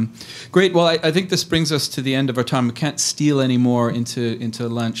mind. Great. Well, I think this brings us to the end of our time. We can't steal any more into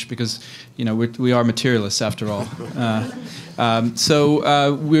lunch because, you know, we are materialists after all.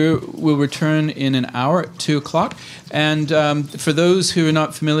 So we'll return in an hour at 2 o'clock. And for those who are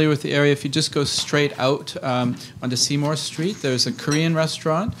not familiar with the area, if you just go straight out onto Seymour Street, there's a Korean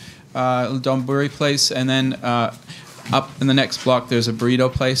restaurant, Donburi place, and then up in the next block there's a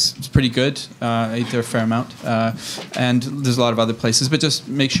burrito place. It's pretty good. I ate there a fair amount. And there's a lot of other places, but just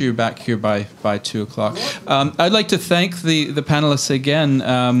make sure you're back here by 2 o'clock. I'd like to thank the panelists again,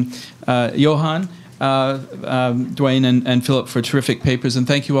 Johan, Duane and Philip, for terrific papers, and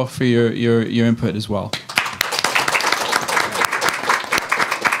thank you all for your input as well.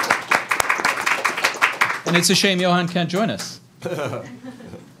 And it's a shame Johan can't join us. He'll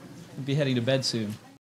be heading to bed soon.